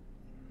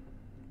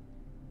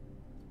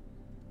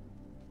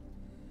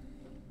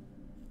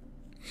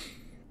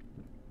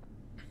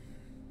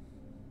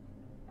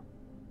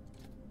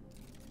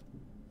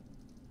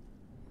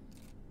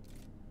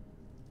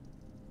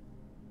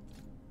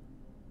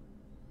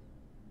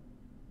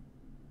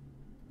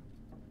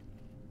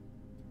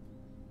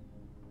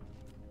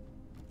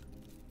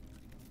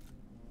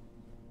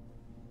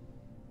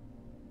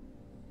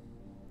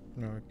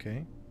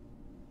 Okay.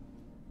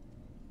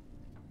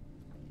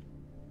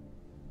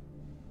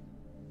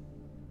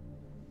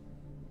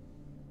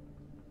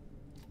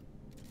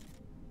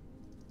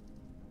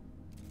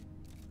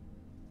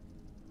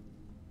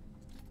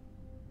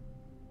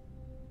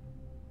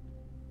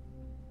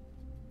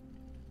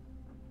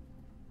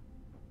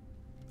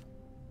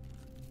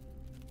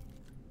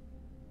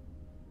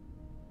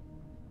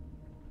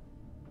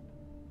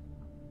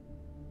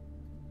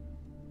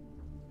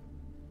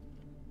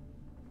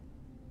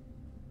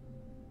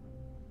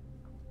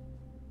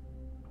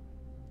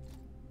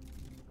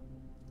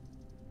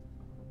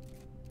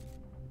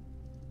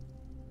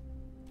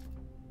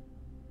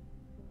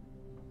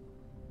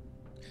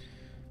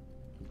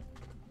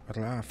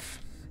 Laugh.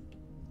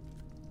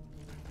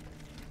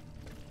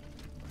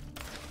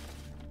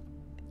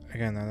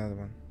 Again, another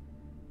one.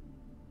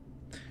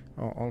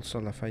 Oh, also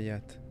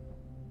Lafayette.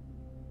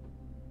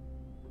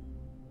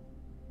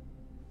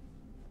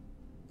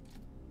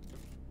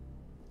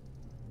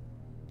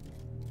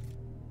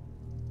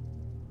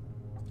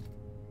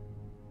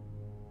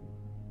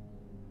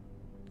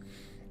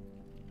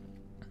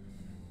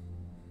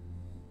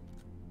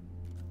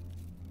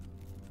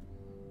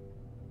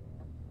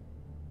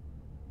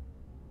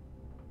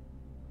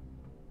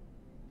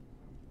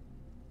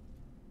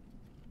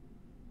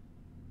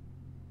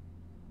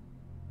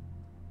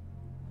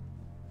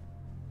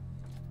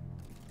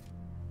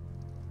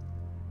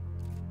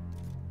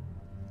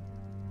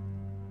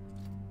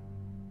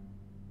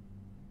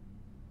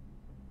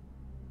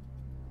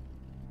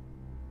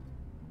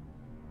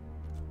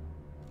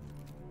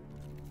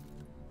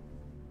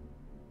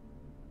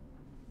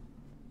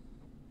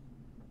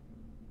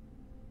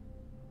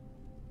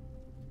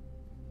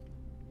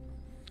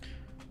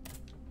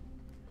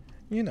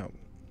 You know,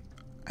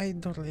 I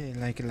don't really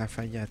like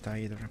Lafayette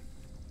either.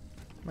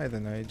 I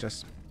don't know, it's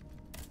just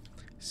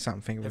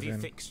something with Have you him.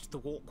 fixed the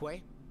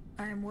walkway?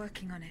 I am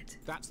working on it.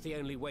 That's the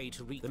only way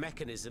to reach. The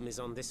mechanism is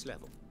on this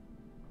level.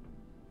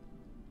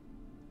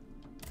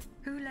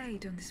 Who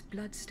laid on this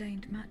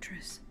blood-stained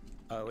mattress?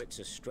 Oh, it's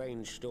a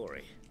strange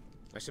story.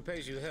 I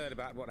suppose you heard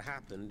about what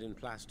happened in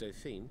Place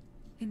Dauphine?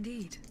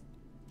 Indeed.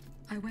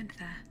 I went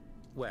there.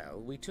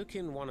 Well, we took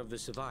in one of the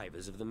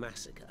survivors of the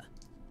massacre.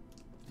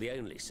 The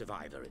only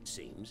survivor, it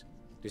seems.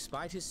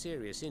 Despite his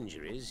serious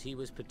injuries, he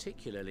was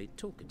particularly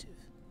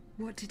talkative.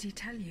 What did he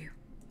tell you?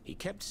 He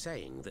kept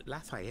saying that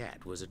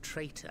Lafayette was a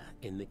traitor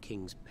in the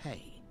king's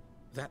pay.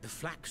 That the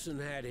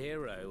flaxen-haired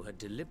hero had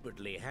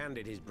deliberately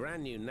handed his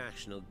brand new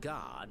National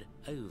Guard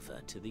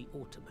over to the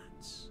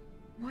automats.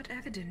 What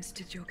evidence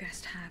did your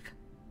guest have?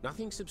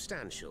 Nothing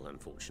substantial,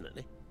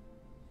 unfortunately.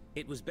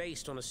 It was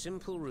based on a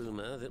simple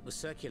rumor that was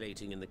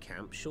circulating in the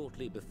camp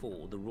shortly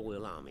before the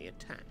Royal Army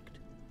attacked.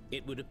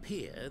 It would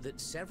appear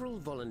that several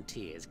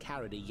volunteers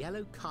carried a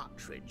yellow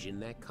cartridge in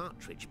their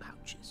cartridge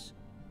pouches.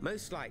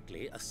 Most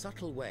likely a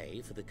subtle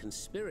way for the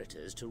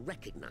conspirators to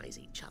recognize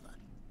each other.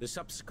 The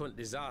subsequent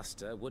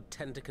disaster would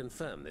tend to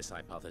confirm this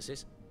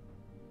hypothesis.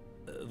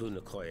 Vous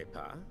ne croyez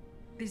pas?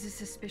 These are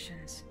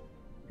suspicions.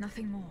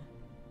 Nothing more.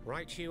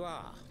 Right you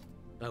are.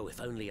 Oh, if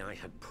only I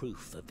had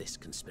proof of this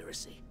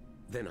conspiracy.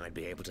 Then I'd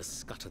be able to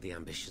scutter the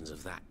ambitions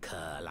of that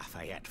cur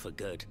Lafayette for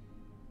good.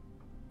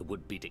 The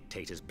would-be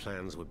dictator's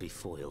plans would be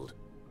foiled.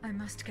 I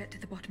must get to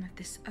the bottom of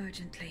this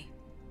urgently.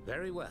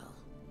 Very well.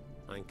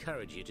 I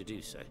encourage you to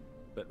do so.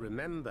 But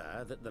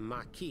remember that the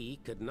Marquis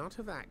could not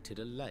have acted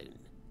alone.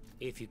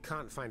 If you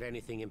can't find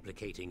anything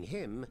implicating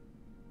him,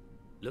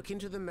 look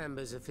into the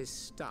members of his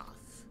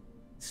staff.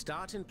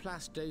 Start in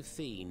Place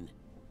Dauphine,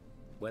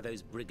 where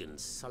those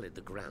brigands sullied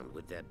the ground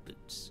with their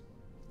boots.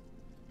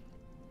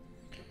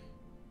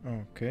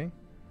 Okay.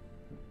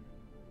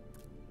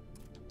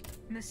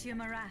 Monsieur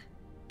Marat,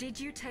 did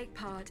you take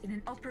part in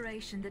an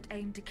operation that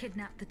aimed to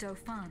kidnap the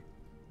Dauphin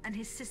and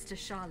his sister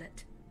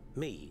Charlotte?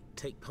 Me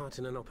take part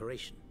in an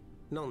operation?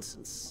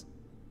 Nonsense.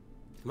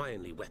 My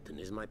only weapon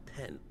is my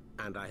pen,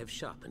 and I have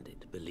sharpened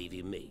it, believe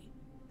you me.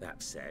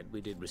 That said, we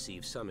did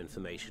receive some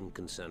information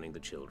concerning the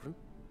children.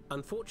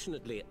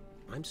 Unfortunately,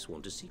 I'm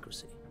sworn to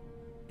secrecy.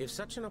 If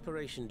such an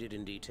operation did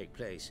indeed take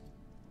place,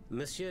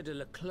 Monsieur de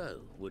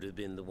Laclos would have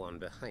been the one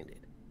behind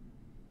it.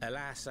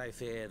 Alas, I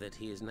fear that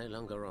he is no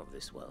longer of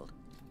this world.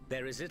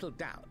 There is little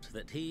doubt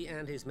that he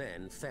and his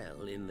men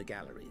fell in the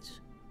galleries.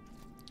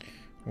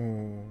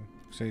 Oh,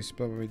 so he's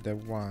probably the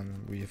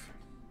one with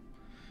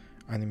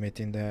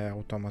animating the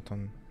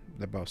automaton,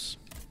 the boss.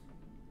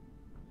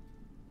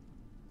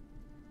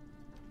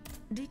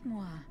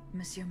 Dites-moi,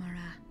 Monsieur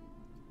Marat,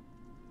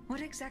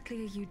 what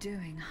exactly are you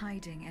doing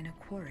hiding in a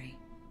quarry?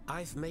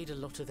 I've made a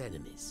lot of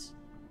enemies.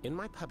 In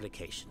my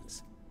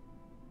publications,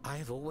 I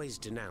have always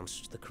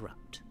denounced the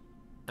corrupt,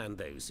 and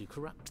those who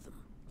corrupt them.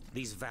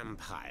 These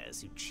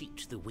vampires who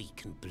cheat the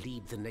weak and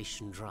bleed the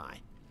nation dry.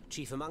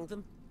 Chief among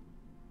them?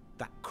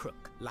 That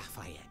crook,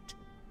 Lafayette.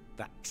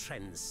 That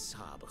Trenz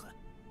Sabre.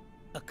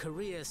 A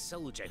career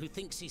soldier who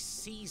thinks he's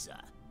Caesar.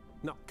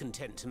 Not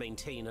content to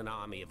maintain an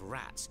army of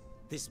rats,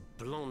 this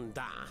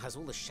Blondin has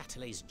all the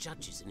Châtelet's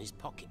judges in his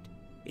pocket.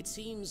 It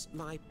seems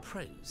my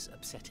prose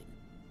upset him,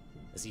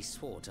 as he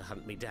swore to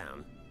hunt me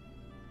down.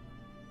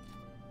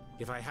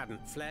 If I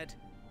hadn't fled,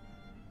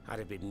 I'd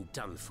have been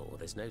done for,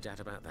 there's no doubt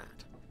about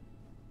that.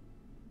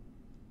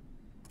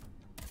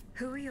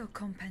 Who are your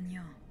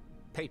compagnons?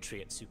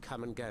 Patriots who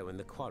come and go in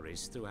the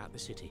quarries throughout the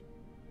city,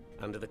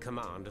 under the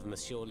command of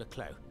Monsieur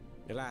Laclos.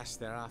 Alas,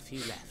 there are few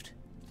left.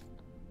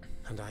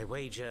 And I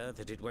wager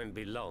that it won't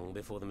be long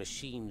before the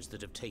machines that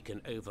have taken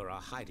over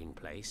our hiding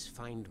place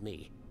find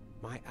me.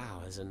 My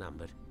hours are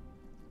numbered.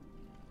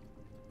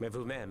 Mais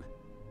vous-même,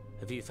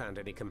 have you found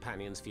any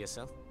companions for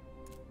yourself?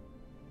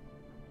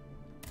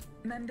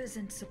 Members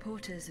and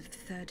supporters of the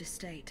Third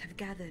Estate have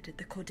gathered at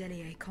the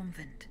Cordelier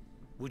Convent.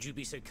 Would you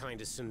be so kind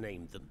as to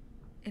name them?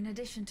 In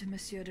addition to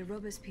Monsieur de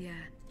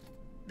Robespierre,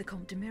 the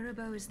Comte de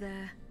Mirabeau is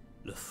there.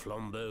 Le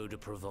Flambeau de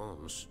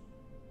Provence.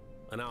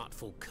 An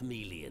artful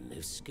chameleon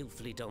who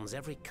skillfully dons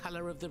every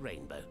color of the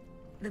rainbow.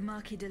 The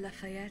Marquis de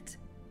Lafayette,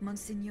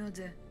 Monseigneur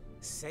de...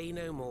 Say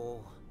no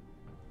more.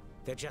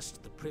 They're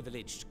just the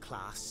privileged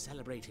class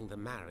celebrating the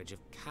marriage of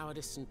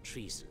cowardice and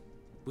treason.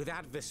 With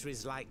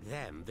adversaries like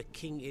them, the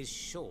king is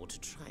sure to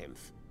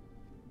triumph.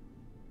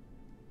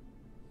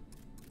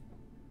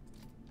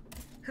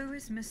 Who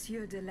is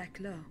Monsieur de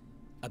Laclos?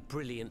 A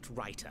brilliant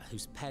writer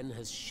whose pen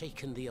has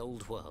shaken the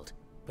old world,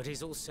 but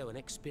he's also an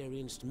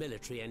experienced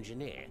military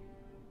engineer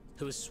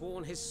who has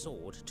sworn his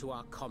sword to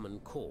our common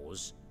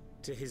cause,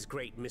 to his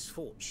great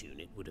misfortune,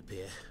 it would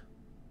appear.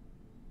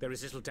 There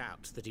is little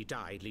doubt that he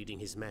died leading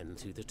his men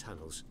through the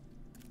tunnels.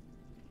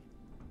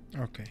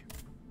 Okay.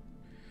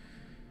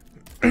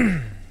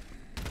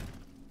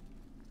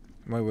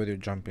 Why would you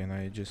jump in?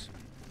 I just...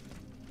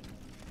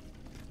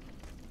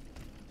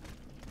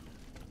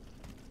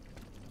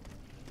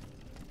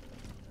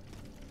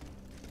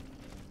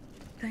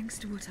 Thanks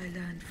to what I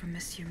learned from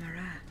Monsieur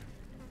Marat,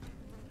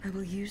 I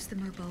will use the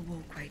mobile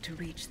walkway to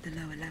reach the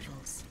lower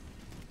levels.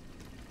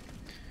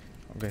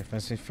 Okay,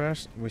 first thing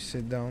first, we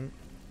sit down.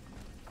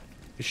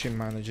 If she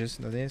manages,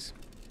 that is.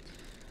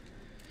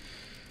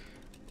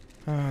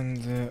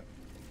 And...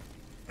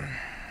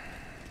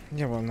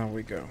 yeah, well, now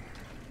we go.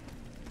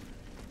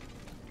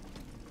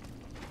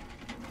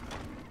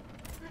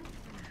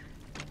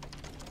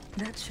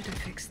 That should have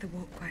fixed the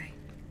walkway.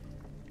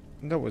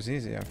 That was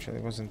easy,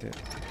 actually, wasn't it?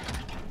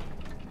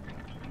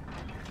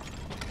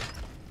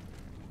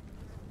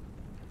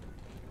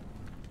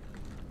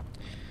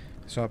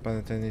 So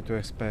apparently I need to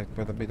expect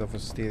quite a bit of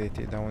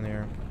hostility down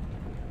here.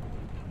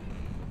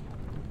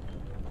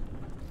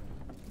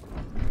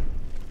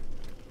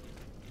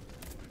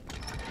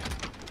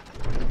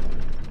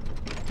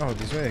 Oh,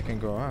 this way I can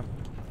go up.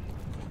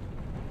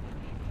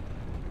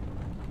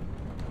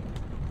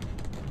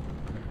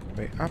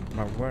 Wait, up,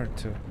 but where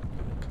to?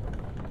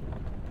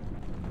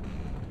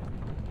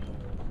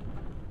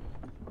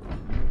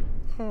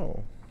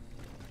 Oh.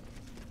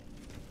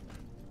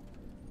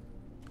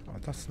 Oh,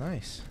 that's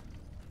nice.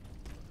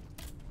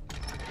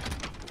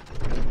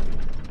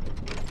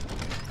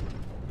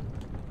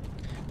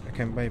 I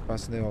can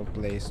bypass the whole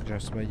place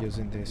just by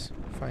using this.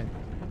 Fine.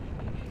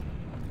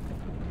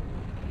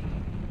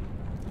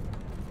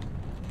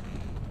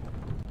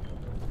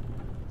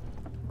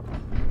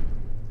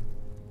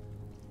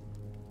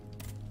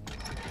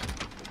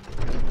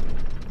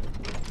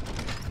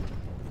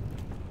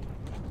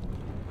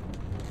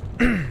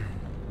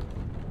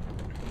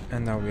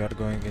 And now we are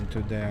going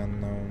into the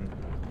unknown.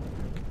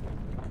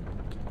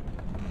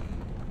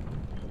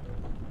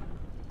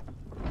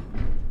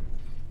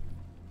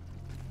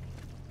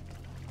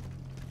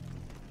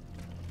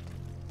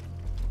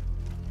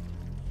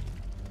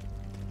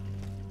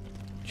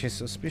 Which is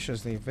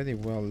suspiciously very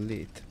well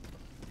lit.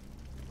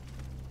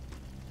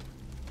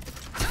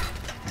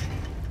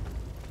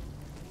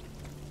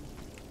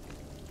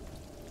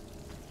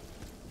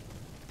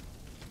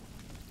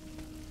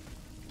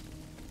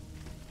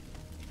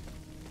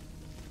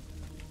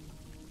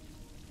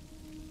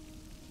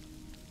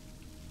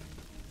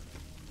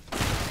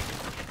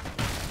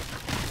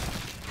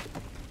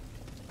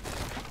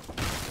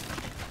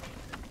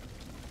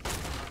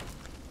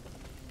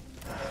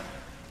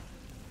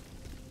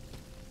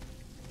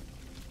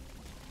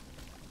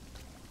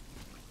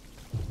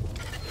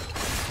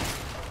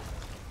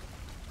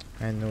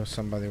 I knew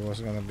somebody was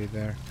gonna be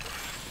there.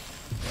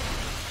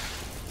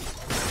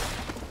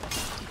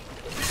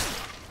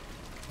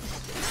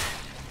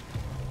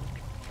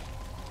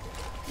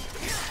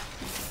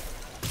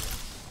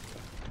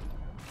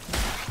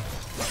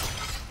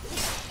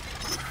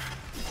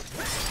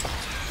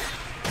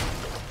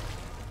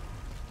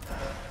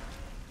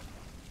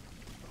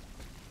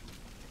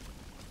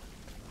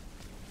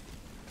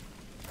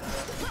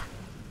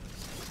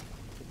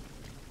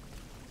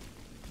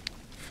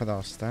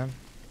 Frost, eh?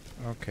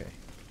 Okay.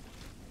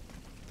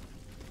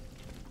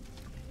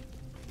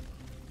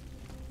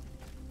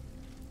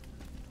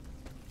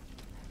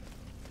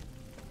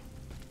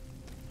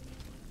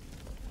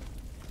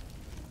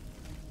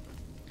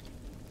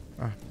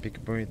 Ah,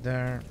 big boy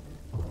there.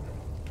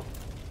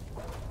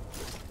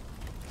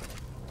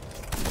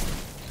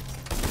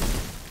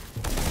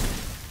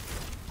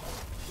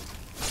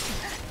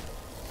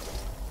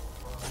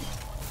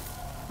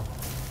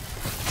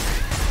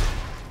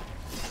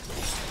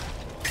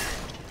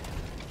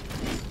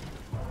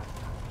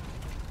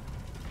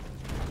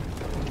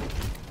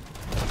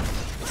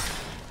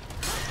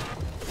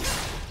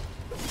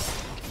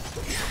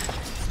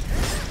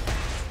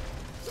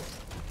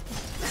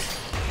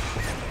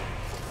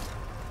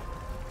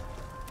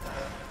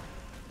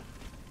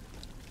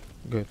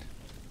 Good.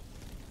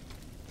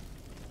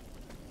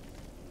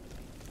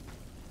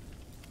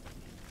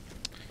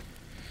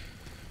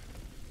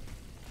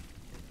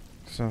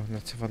 So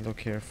let's have a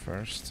look here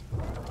first.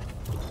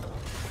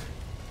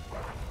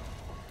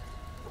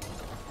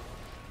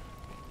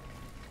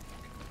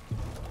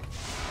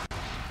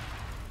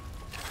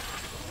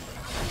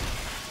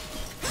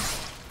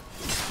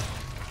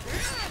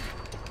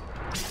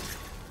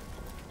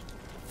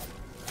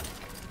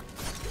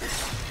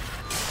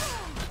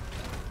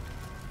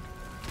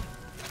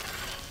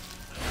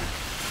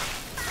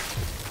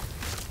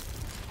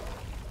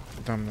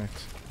 Damn it.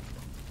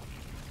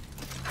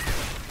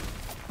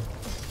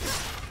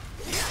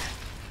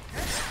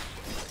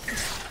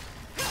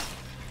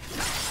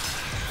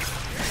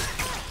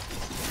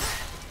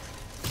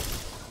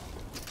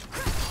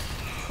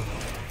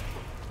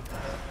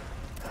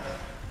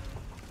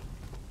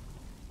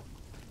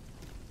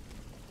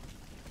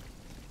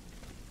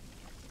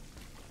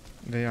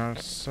 They are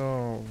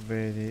so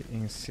very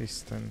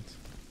insistent.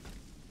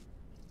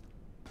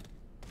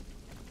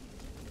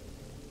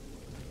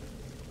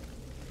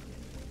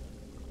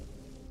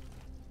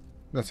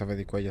 That's a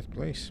very quiet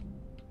place.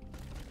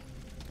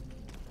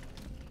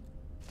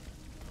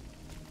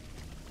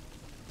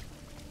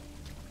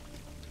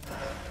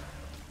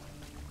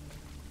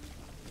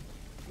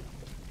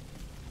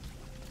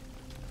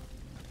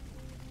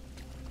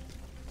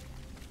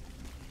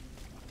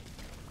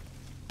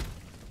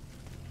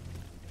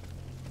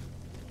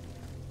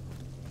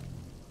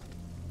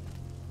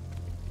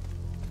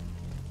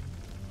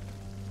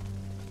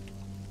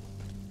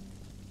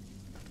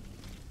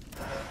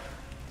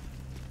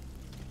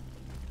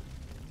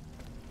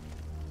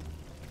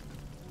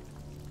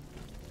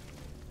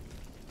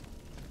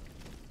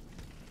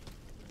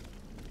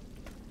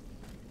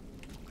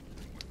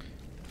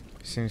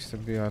 Seems to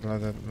be a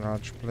rather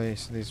large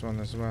place, this one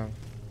as well.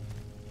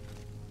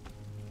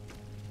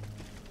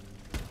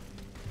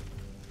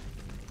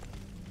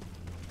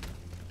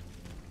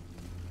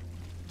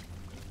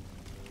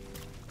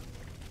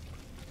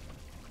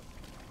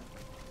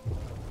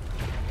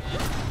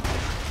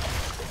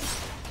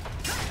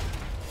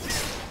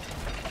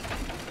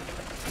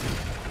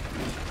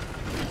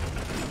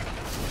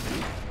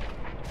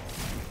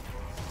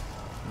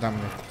 Damn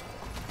it.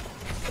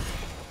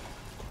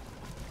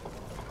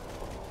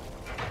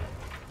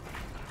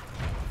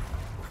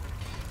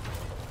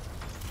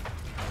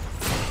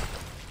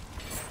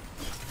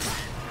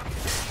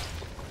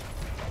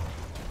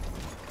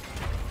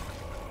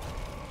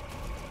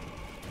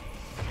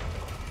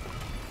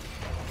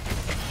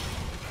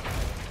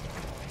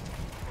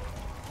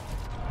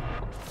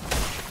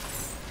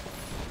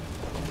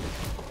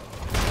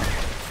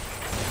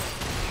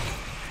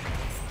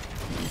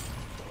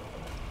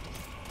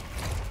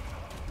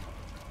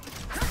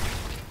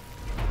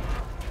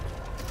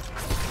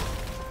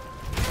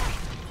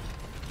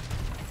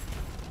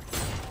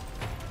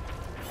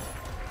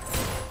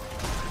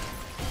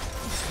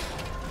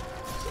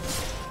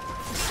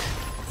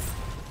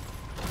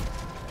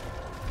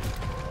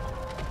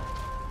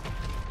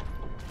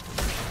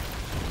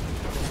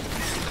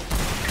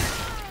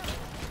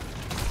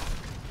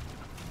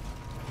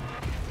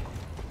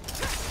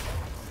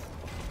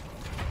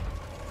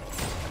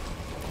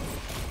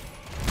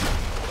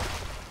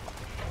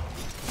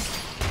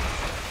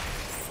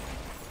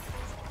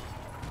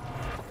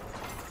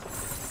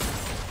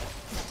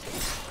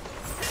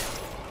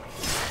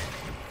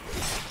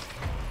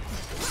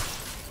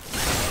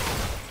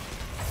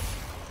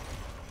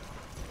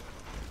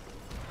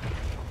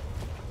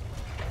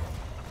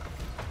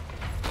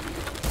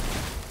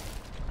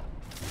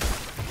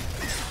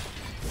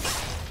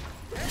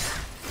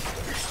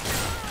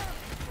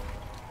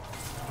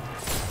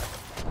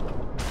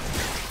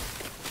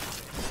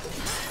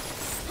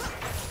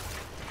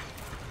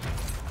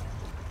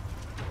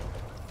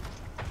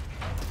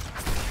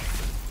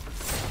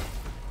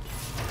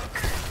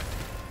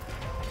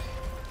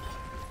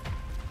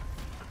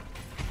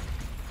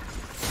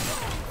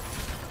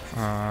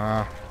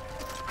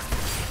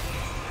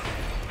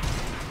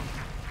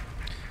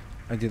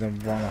 I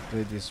didn't wanna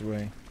play this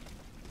way.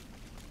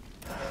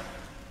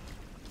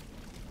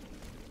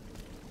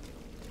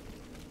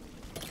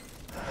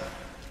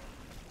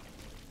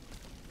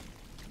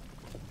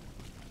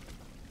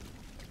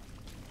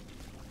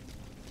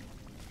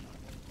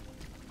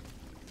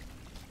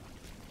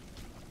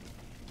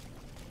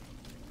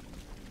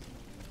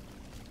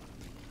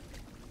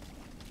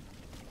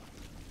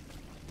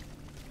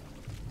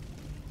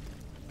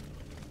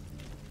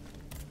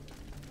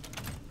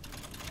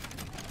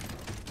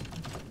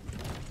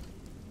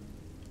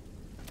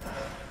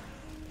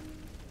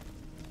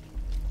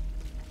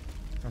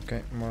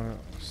 Okay, more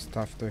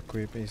stuff to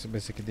equip is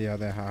basically the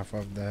other half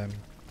of the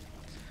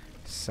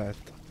set.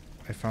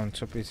 I found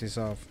 2 pieces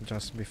of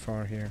just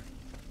before here.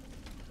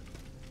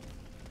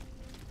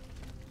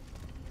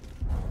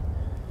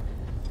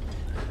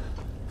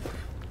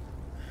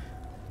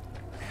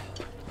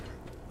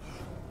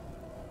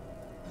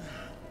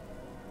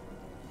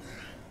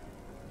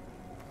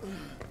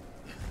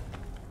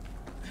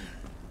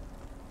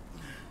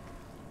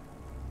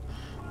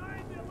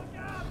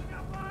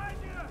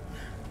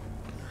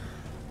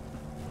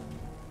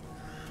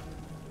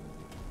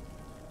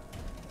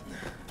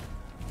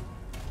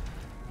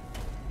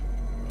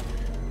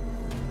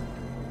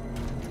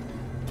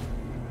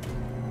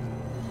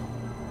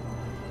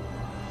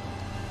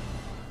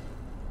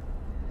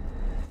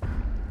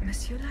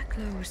 Monsieur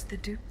Laclos was the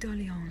Duc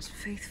d'Orléans'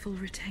 faithful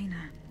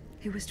retainer.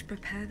 He was to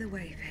prepare the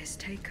way for his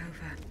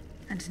takeover,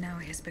 and now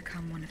he has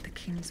become one of the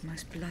king's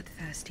most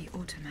bloodthirsty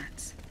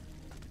automats.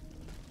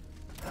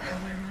 How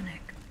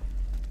ironic.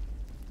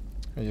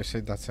 You say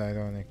that's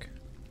ironic.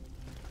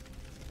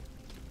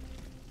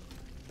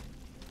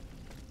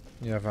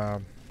 You have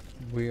a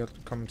weird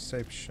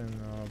conception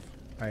of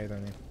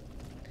irony.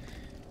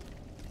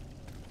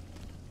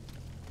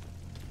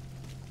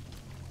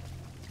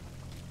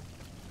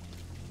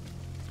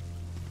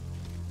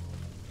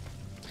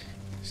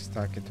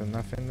 Stuck into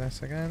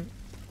nothingness again.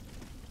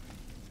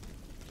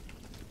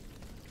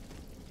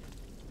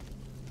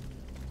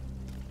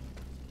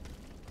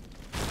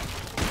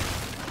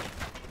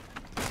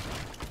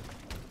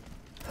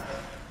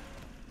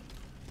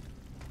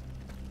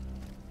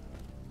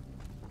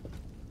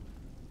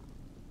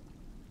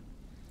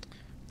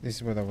 This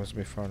is what I was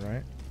before,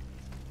 right?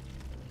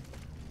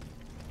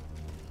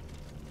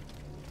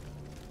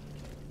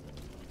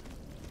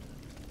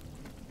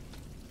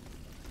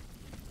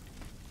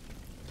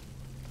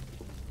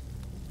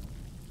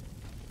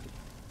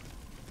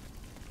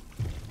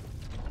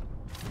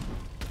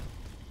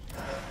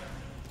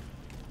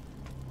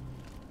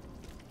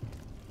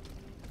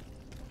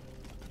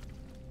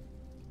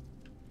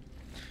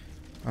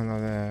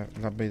 Another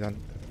labyrinth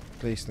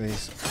place that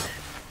is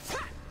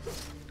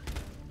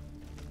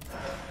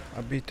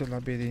a bit too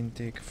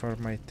labyrinthic for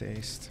my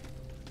taste.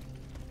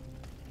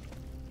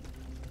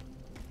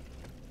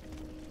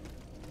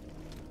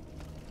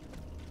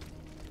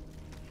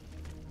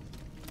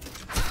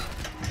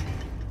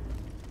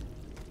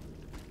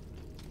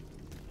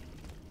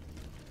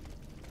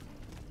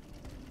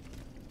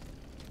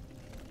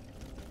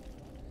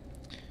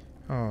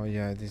 Oh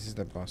yeah, this is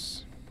the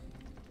boss.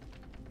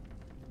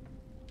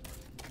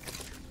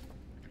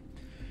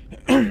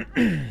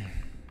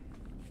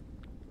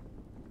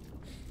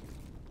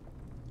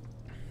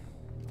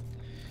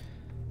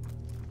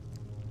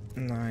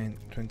 Nine,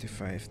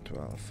 25,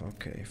 12.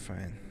 Okay,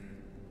 fine.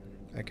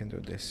 I can do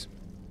this.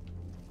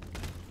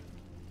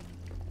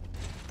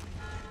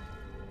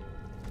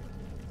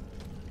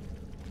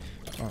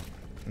 Oh,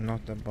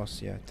 not the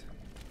boss yet.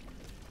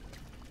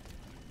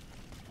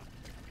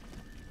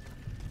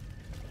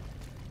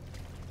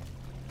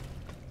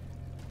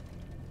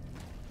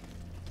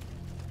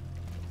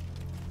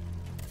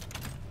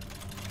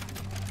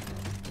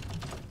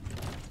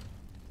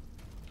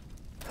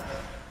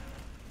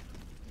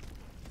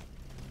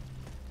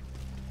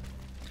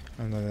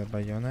 Another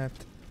bayonet.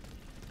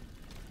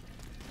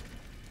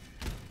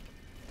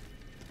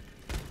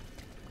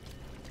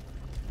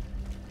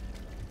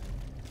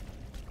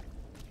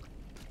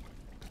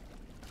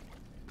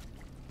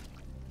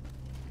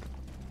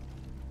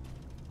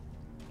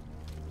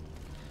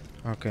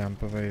 Okay, I'm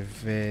probably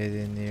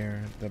very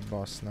near the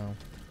boss now.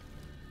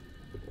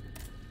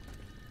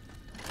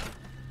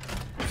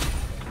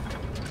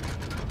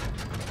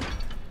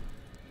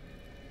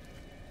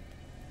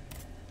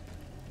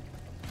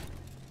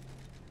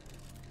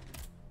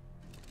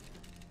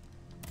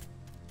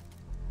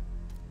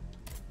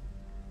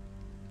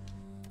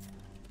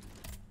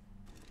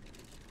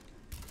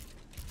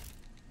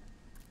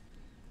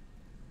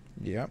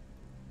 Yep.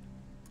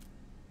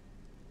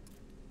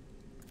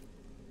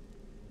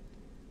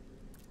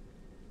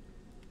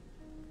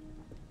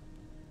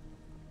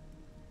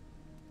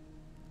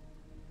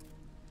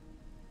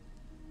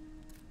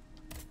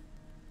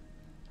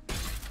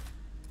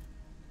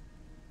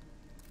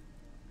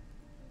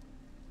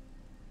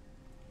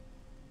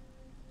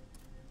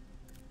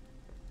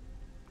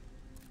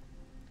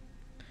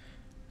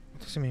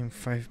 What does it mean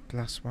 5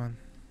 plus 1?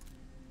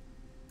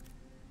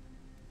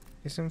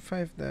 Isn't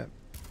 5 the...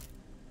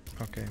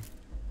 Okay.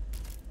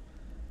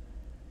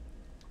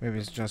 Maybe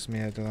it's just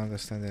me, I don't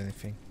understand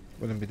anything.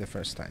 Wouldn't be the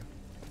first time.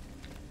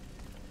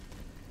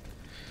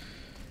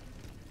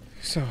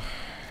 So...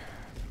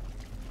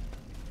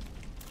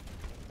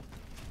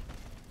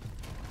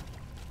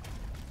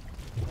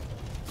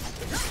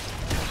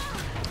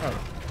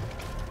 oh.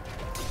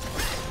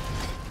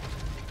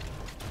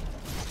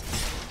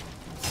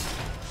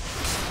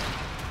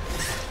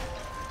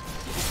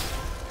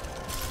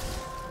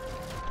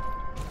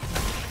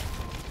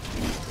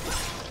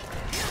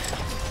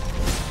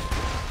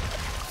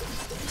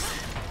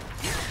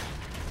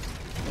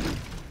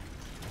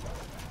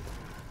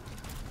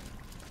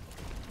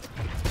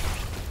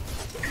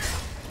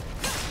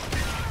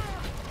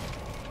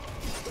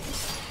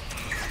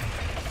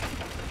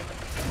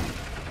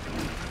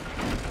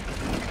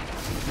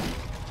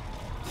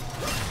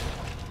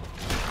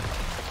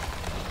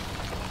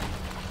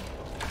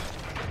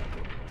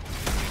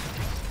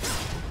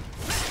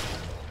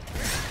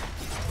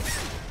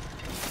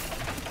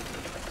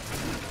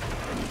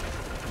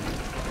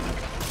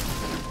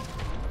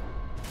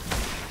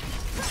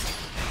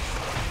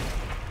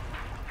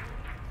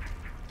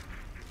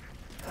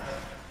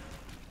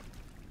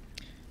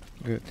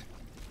 Good.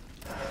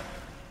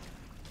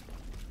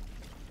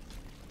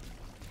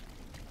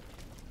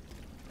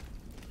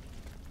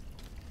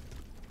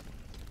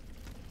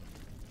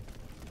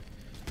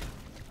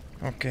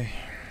 Okay.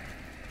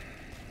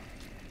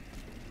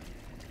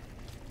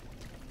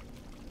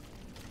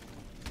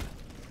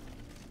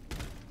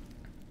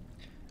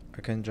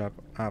 I can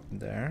jump up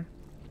there,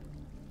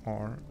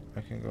 or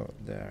I can go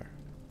there.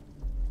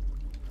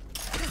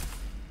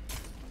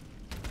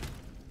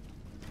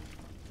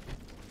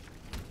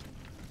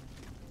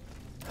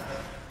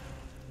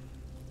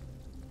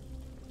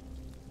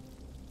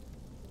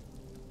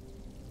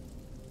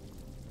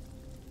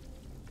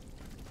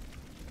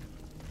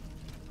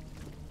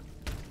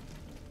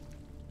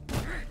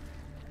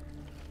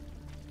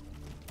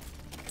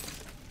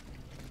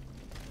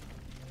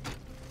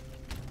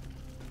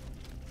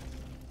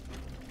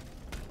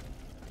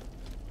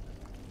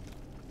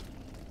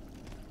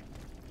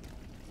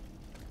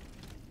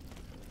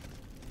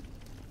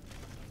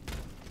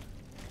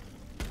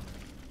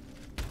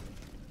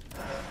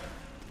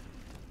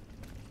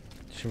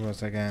 She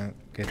was again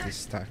getting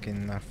stuck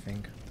in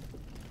nothing.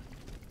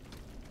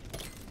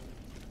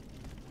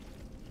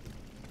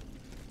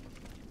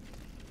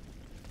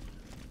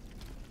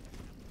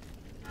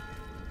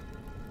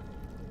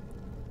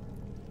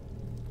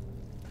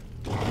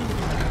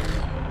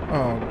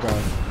 Oh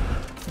god.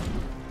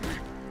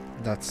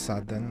 That's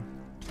sudden.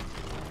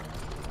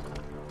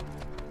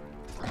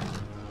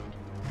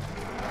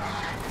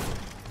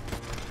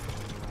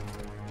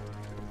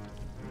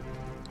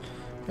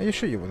 Are you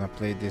sure you wanna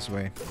play it this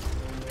way?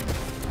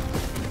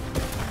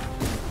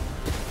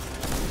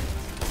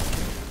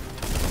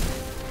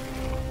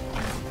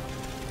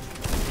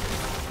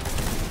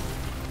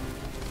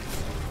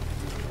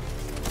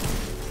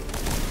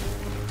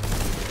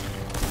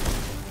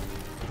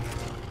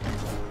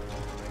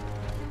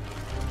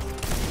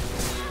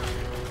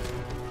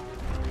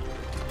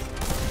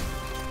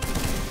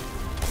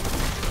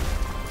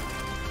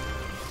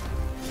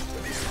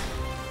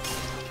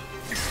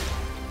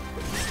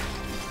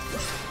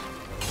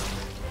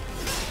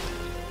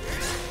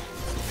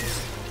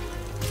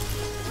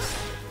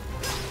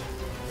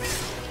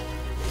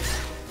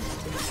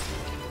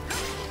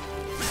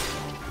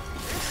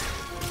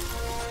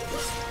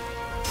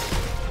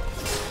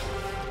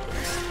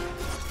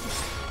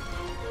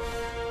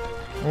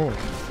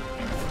 Oh.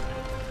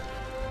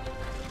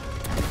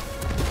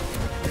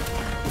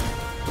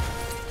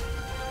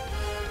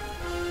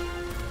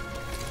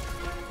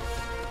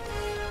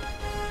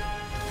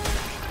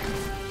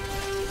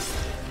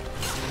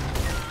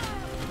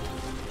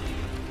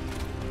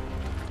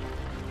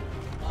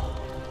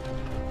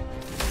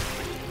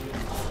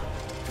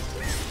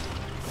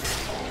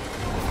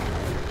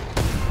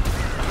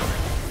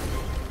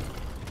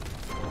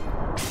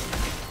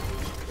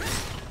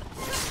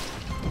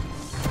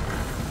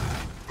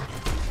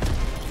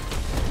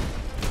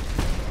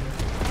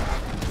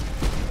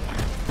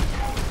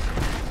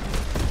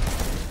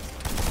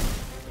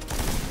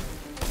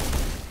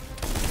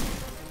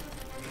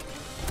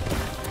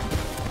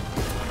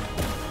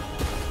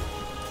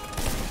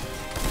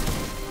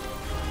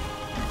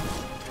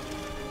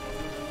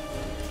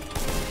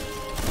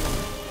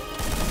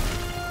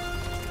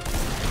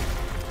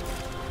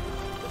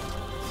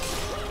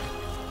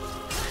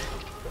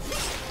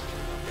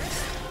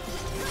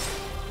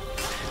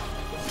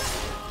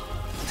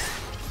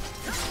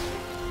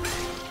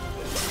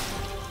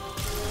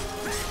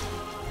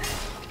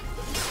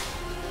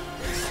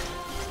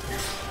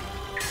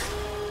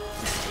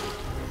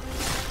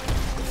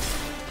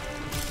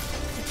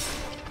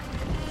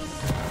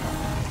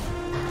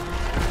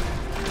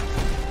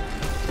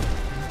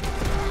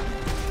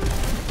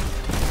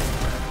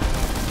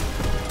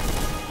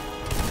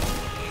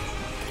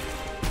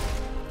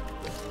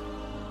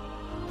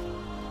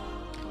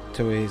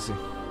 Too easy.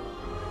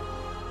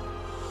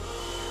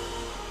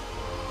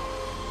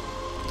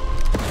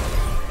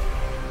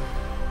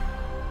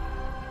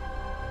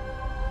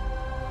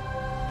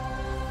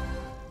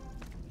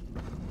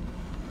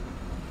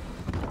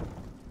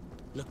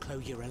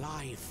 Laclos, you're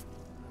alive.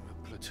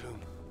 A platoon.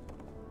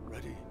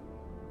 Ready.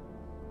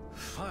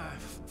 Fire!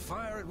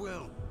 Fire at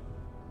will!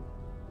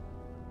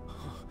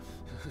 Oh,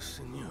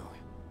 Senor,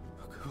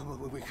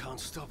 we can't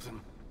stop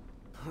them.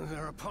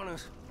 They're upon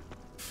us.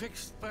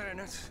 Fixed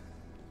bayonets.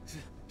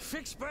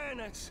 Fixed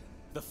bayonets!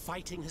 The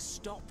fighting has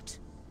stopped.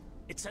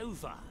 It's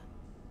over.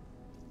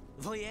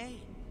 Voyez?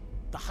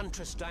 The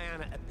Huntress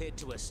Diana appeared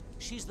to us.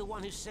 She's the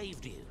one who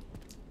saved you.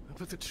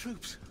 But the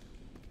troops...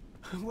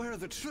 Where are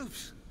the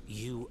troops?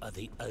 You are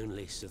the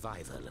only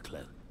survivor,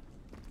 Laclos.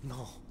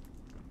 No.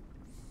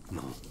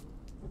 No.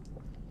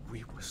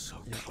 We were so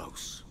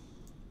close.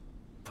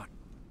 But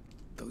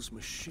those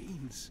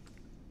machines...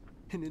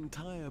 An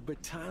entire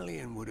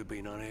battalion would have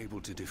been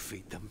unable to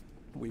defeat them.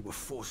 We were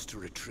forced to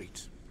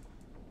retreat.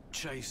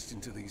 Chased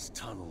into these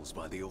tunnels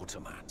by the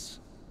automats.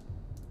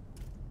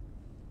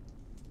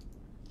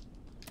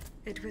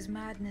 It was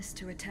madness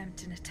to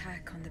attempt an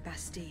attack on the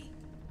Bastille.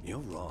 You're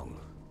wrong.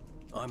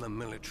 I'm a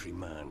military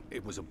man.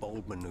 It was a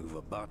bold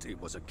maneuver, but it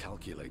was a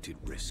calculated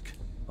risk.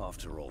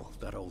 After all,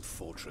 that old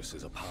fortress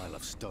is a pile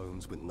of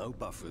stones with no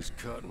buffers,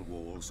 curtain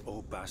walls,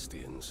 or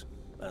bastions.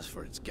 As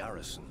for its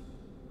garrison,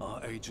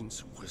 our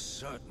agents were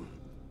certain.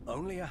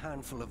 Only a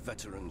handful of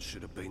veterans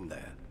should have been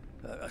there.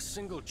 A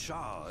single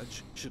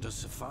charge should have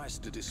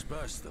sufficed to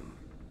disperse them.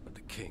 But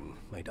the king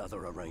made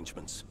other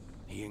arrangements.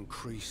 He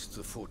increased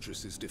the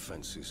fortress's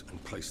defenses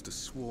and placed a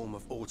swarm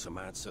of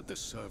automats at the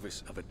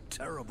service of a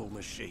terrible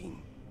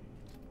machine.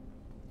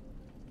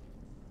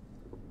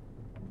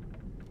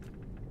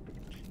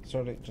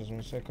 Sorry, just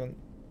 1 second.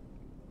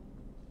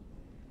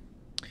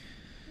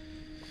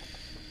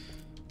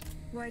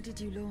 Why did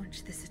you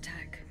launch this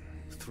attack?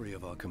 3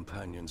 of our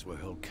companions were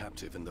held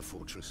captive in the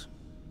fortress.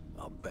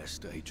 Our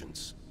best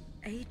agents.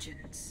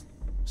 Agents?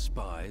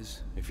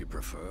 Spies, if you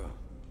prefer.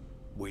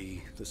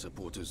 We, the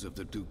supporters of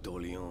the Duc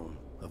d'Orléans,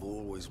 have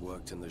always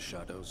worked in the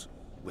shadows,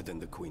 within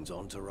the Queen's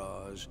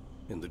entourage,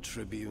 in the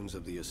tribunes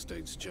of the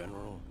Estates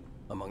General,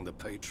 among the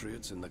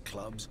patriots in the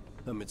clubs,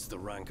 amidst the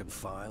rank and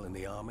file in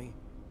the army.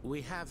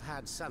 We have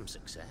had some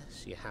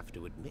success, you have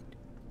to admit.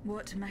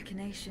 What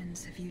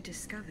machinations have you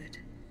discovered?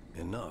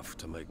 Enough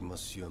to make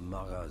Monsieur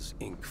Marat's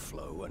ink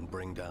flow and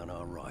bring down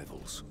our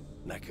rivals.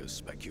 Necker's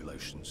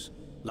speculations,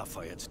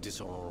 Lafayette's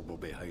dishonorable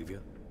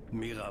behavior,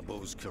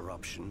 Mirabeau's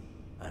corruption,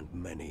 and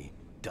many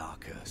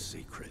darker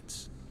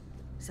secrets.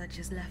 Such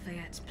as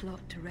Lafayette's plot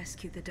to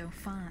rescue the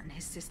Dauphin and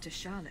his sister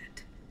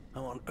Charlotte.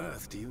 How on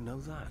earth do you know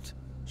that?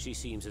 She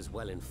seems as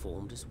well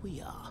informed as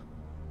we are.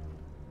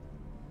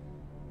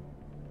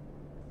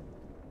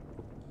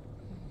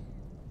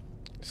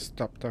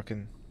 Stop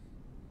talking.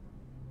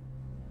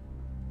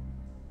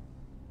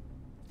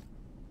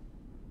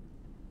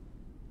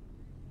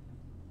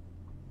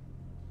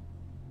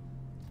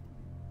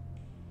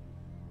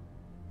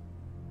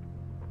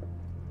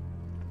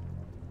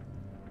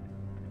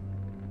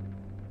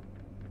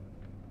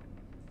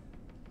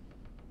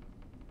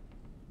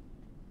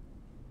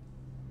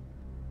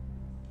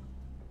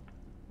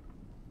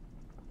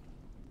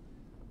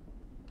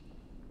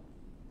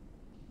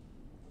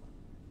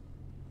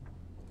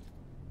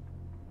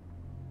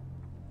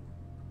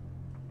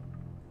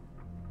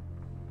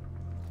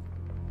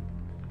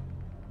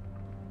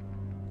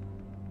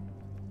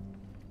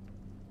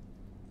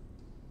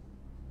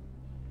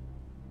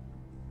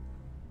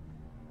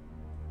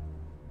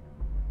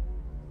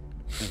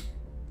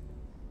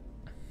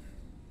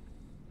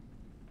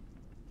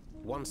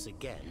 Once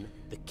again,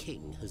 the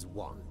king has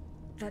won.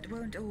 That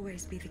won't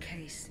always be the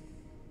case.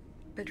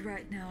 But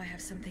right now I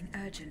have something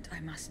urgent I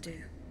must do.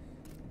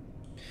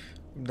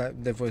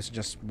 The voice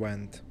just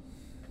went.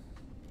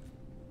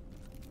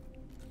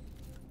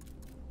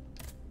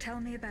 Tell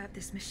me about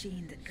this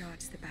machine that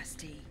guards the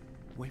Bastille.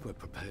 We were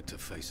prepared to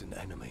face an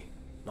enemy,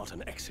 not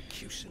an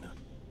executioner.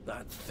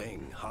 That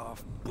thing,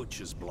 half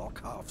butcher's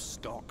block, half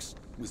stocks,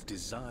 was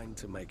designed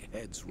to make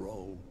heads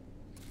roll.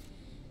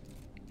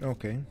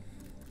 Okay.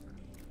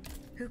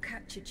 Who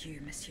captured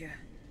you, monsieur?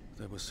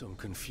 There was some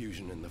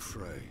confusion in the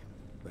fray,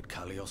 but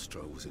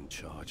Cagliostro was in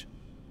charge.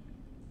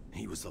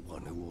 He was the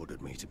one who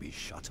ordered me to be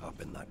shut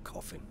up in that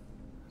coffin.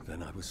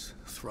 Then I was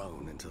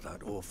thrown into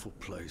that awful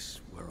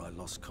place where I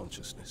lost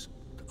consciousness.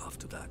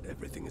 After that,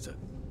 everything is a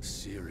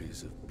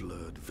series of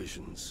blurred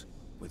visions,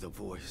 with a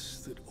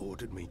voice that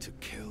ordered me to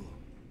kill.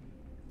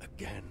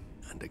 Again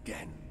and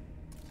again.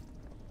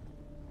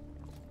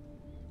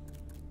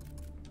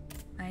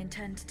 I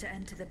intend to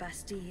enter the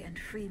Bastille and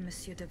free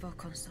Monsieur de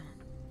Vaucanson.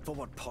 For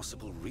what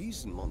possible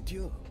reason, mon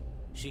Dieu?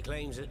 She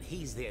claims that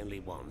he's the only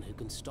one who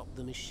can stop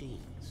the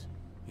machines.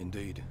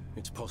 Indeed,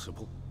 it's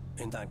possible.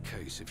 In that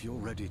case, if you're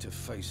ready to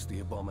face the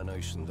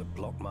abomination that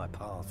blocked my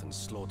path and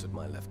slaughtered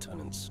my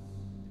lieutenants,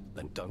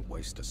 then don't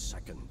waste a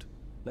second.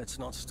 Let's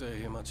not stay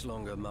here much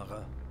longer,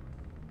 Marat.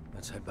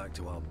 Let's head back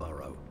to our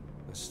burrow.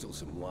 There's still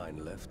some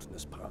wine left in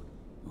this pot.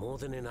 More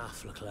than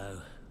enough,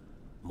 Laclos.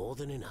 More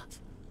than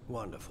enough.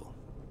 Wonderful.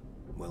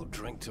 We'll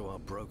drink to our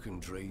broken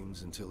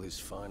dreams until this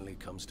finally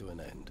comes to an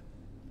end.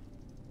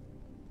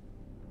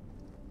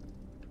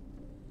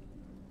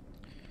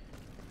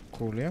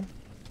 Cool, yeah?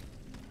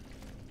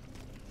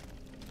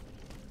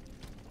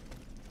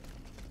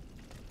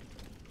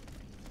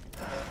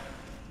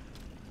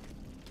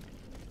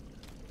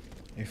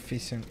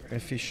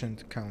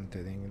 efficient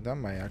countering. That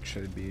might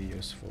actually be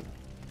useful.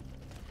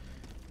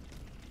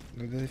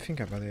 Now that I think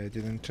about it, I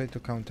didn't try to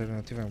counter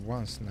not even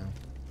once now.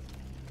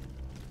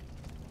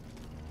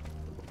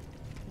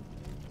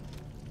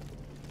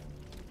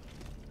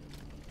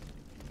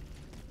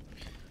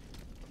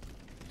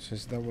 So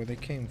is that where they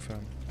came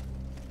from?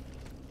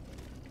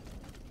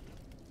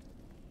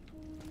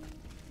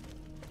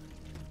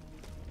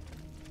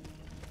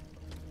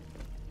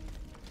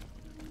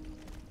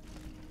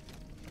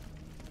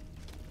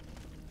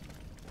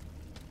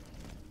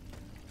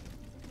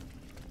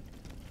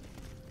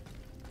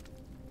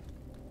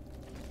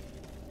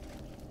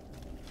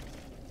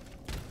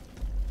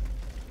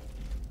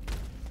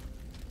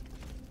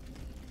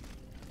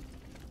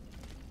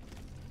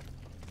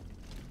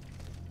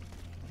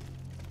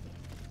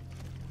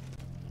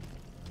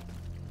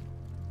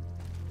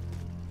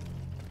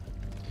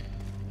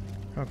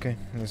 Okay,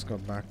 let's go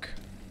back.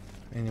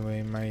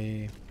 Anyway,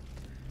 my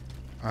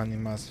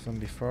animals from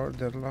before,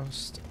 they're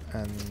lost,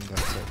 and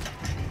that's it.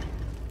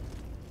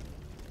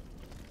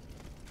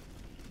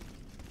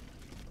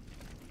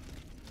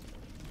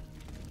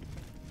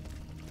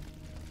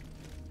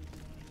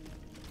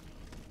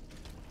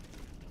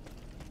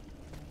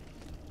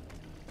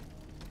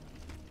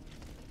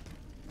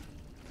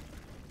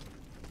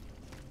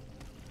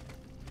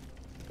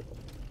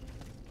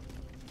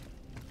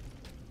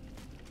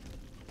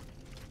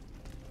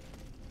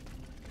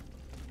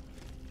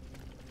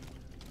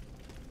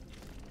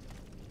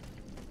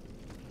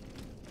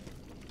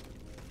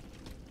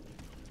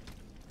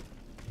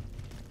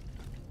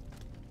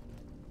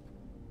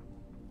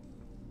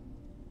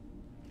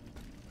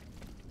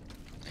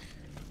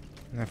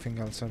 Nothing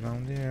else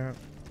around here.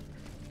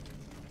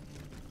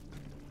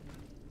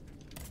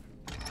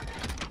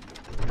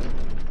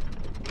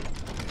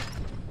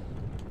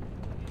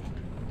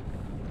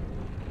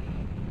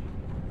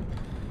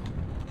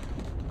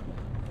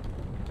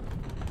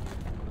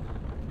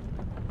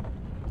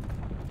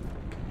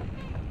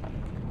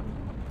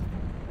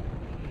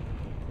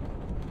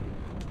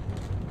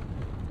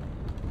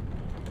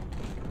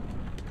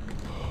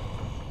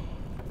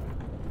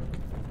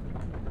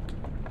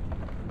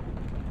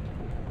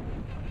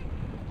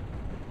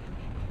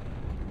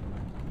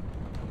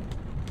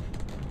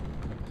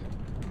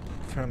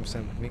 From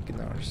some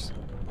Wignars.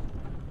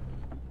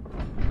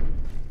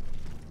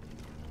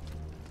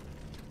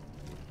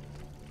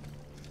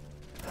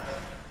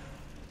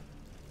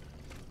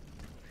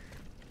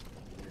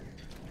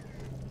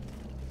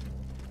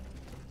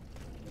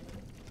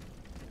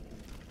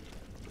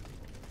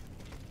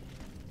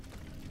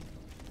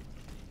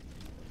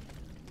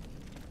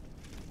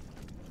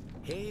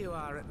 Here you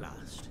are at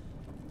last.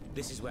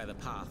 This is where the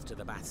path to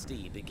the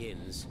Bastille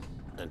begins.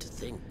 And to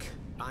think,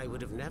 I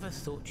would have never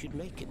thought you'd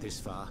make it this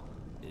far.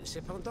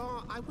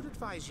 Cependant, I would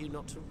advise you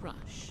not to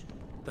rush.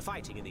 The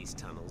fighting in these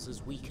tunnels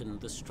has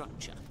weakened the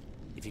structure.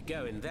 If you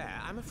go in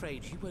there, I'm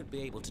afraid you won't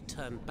be able to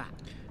turn back.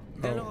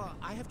 Lenore,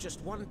 I have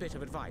just one bit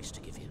of advice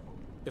to give you.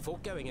 Before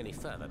going any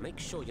further, make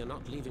sure you're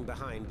not leaving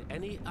behind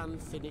any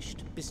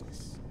unfinished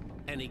business.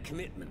 Any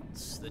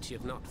commitments that you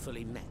have not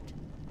fully met.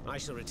 I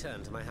shall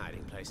return to my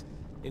hiding place.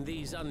 In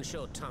these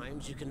unsure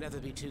times, you can never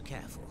be too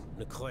careful.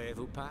 Ne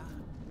croyez-vous pas?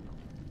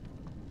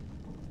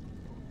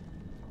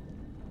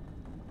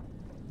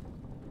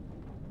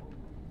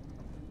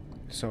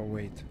 So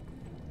wait.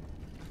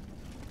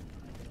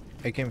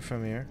 I came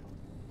from here.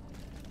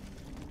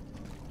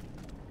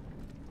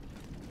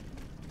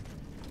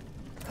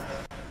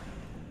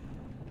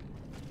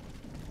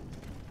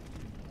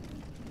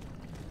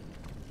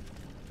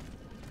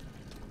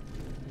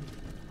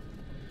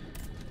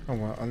 Oh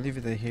well, I'll leave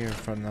it here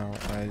for now.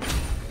 I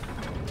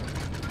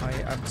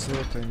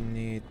absolutely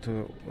need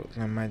to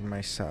remind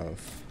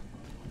myself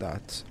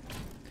that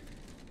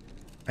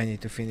I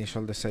need to finish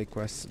all the side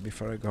quests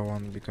before I go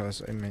on,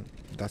 because I mean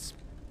that's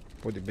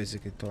what you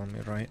basically told me,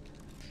 right?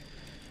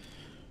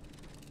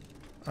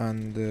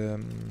 And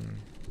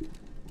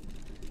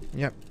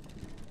yeah,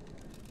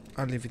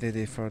 I'll leave it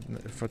there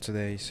for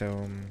today.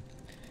 So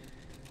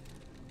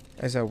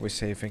as I always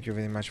say, thank you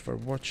very much for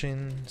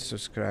watching.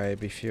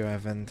 Subscribe if you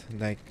haven't,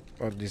 like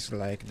or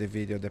dislike the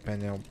video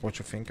depending on what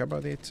you think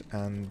about it,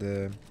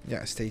 and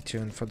yeah, stay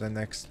tuned for the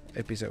next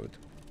episode.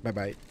 Bye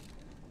bye.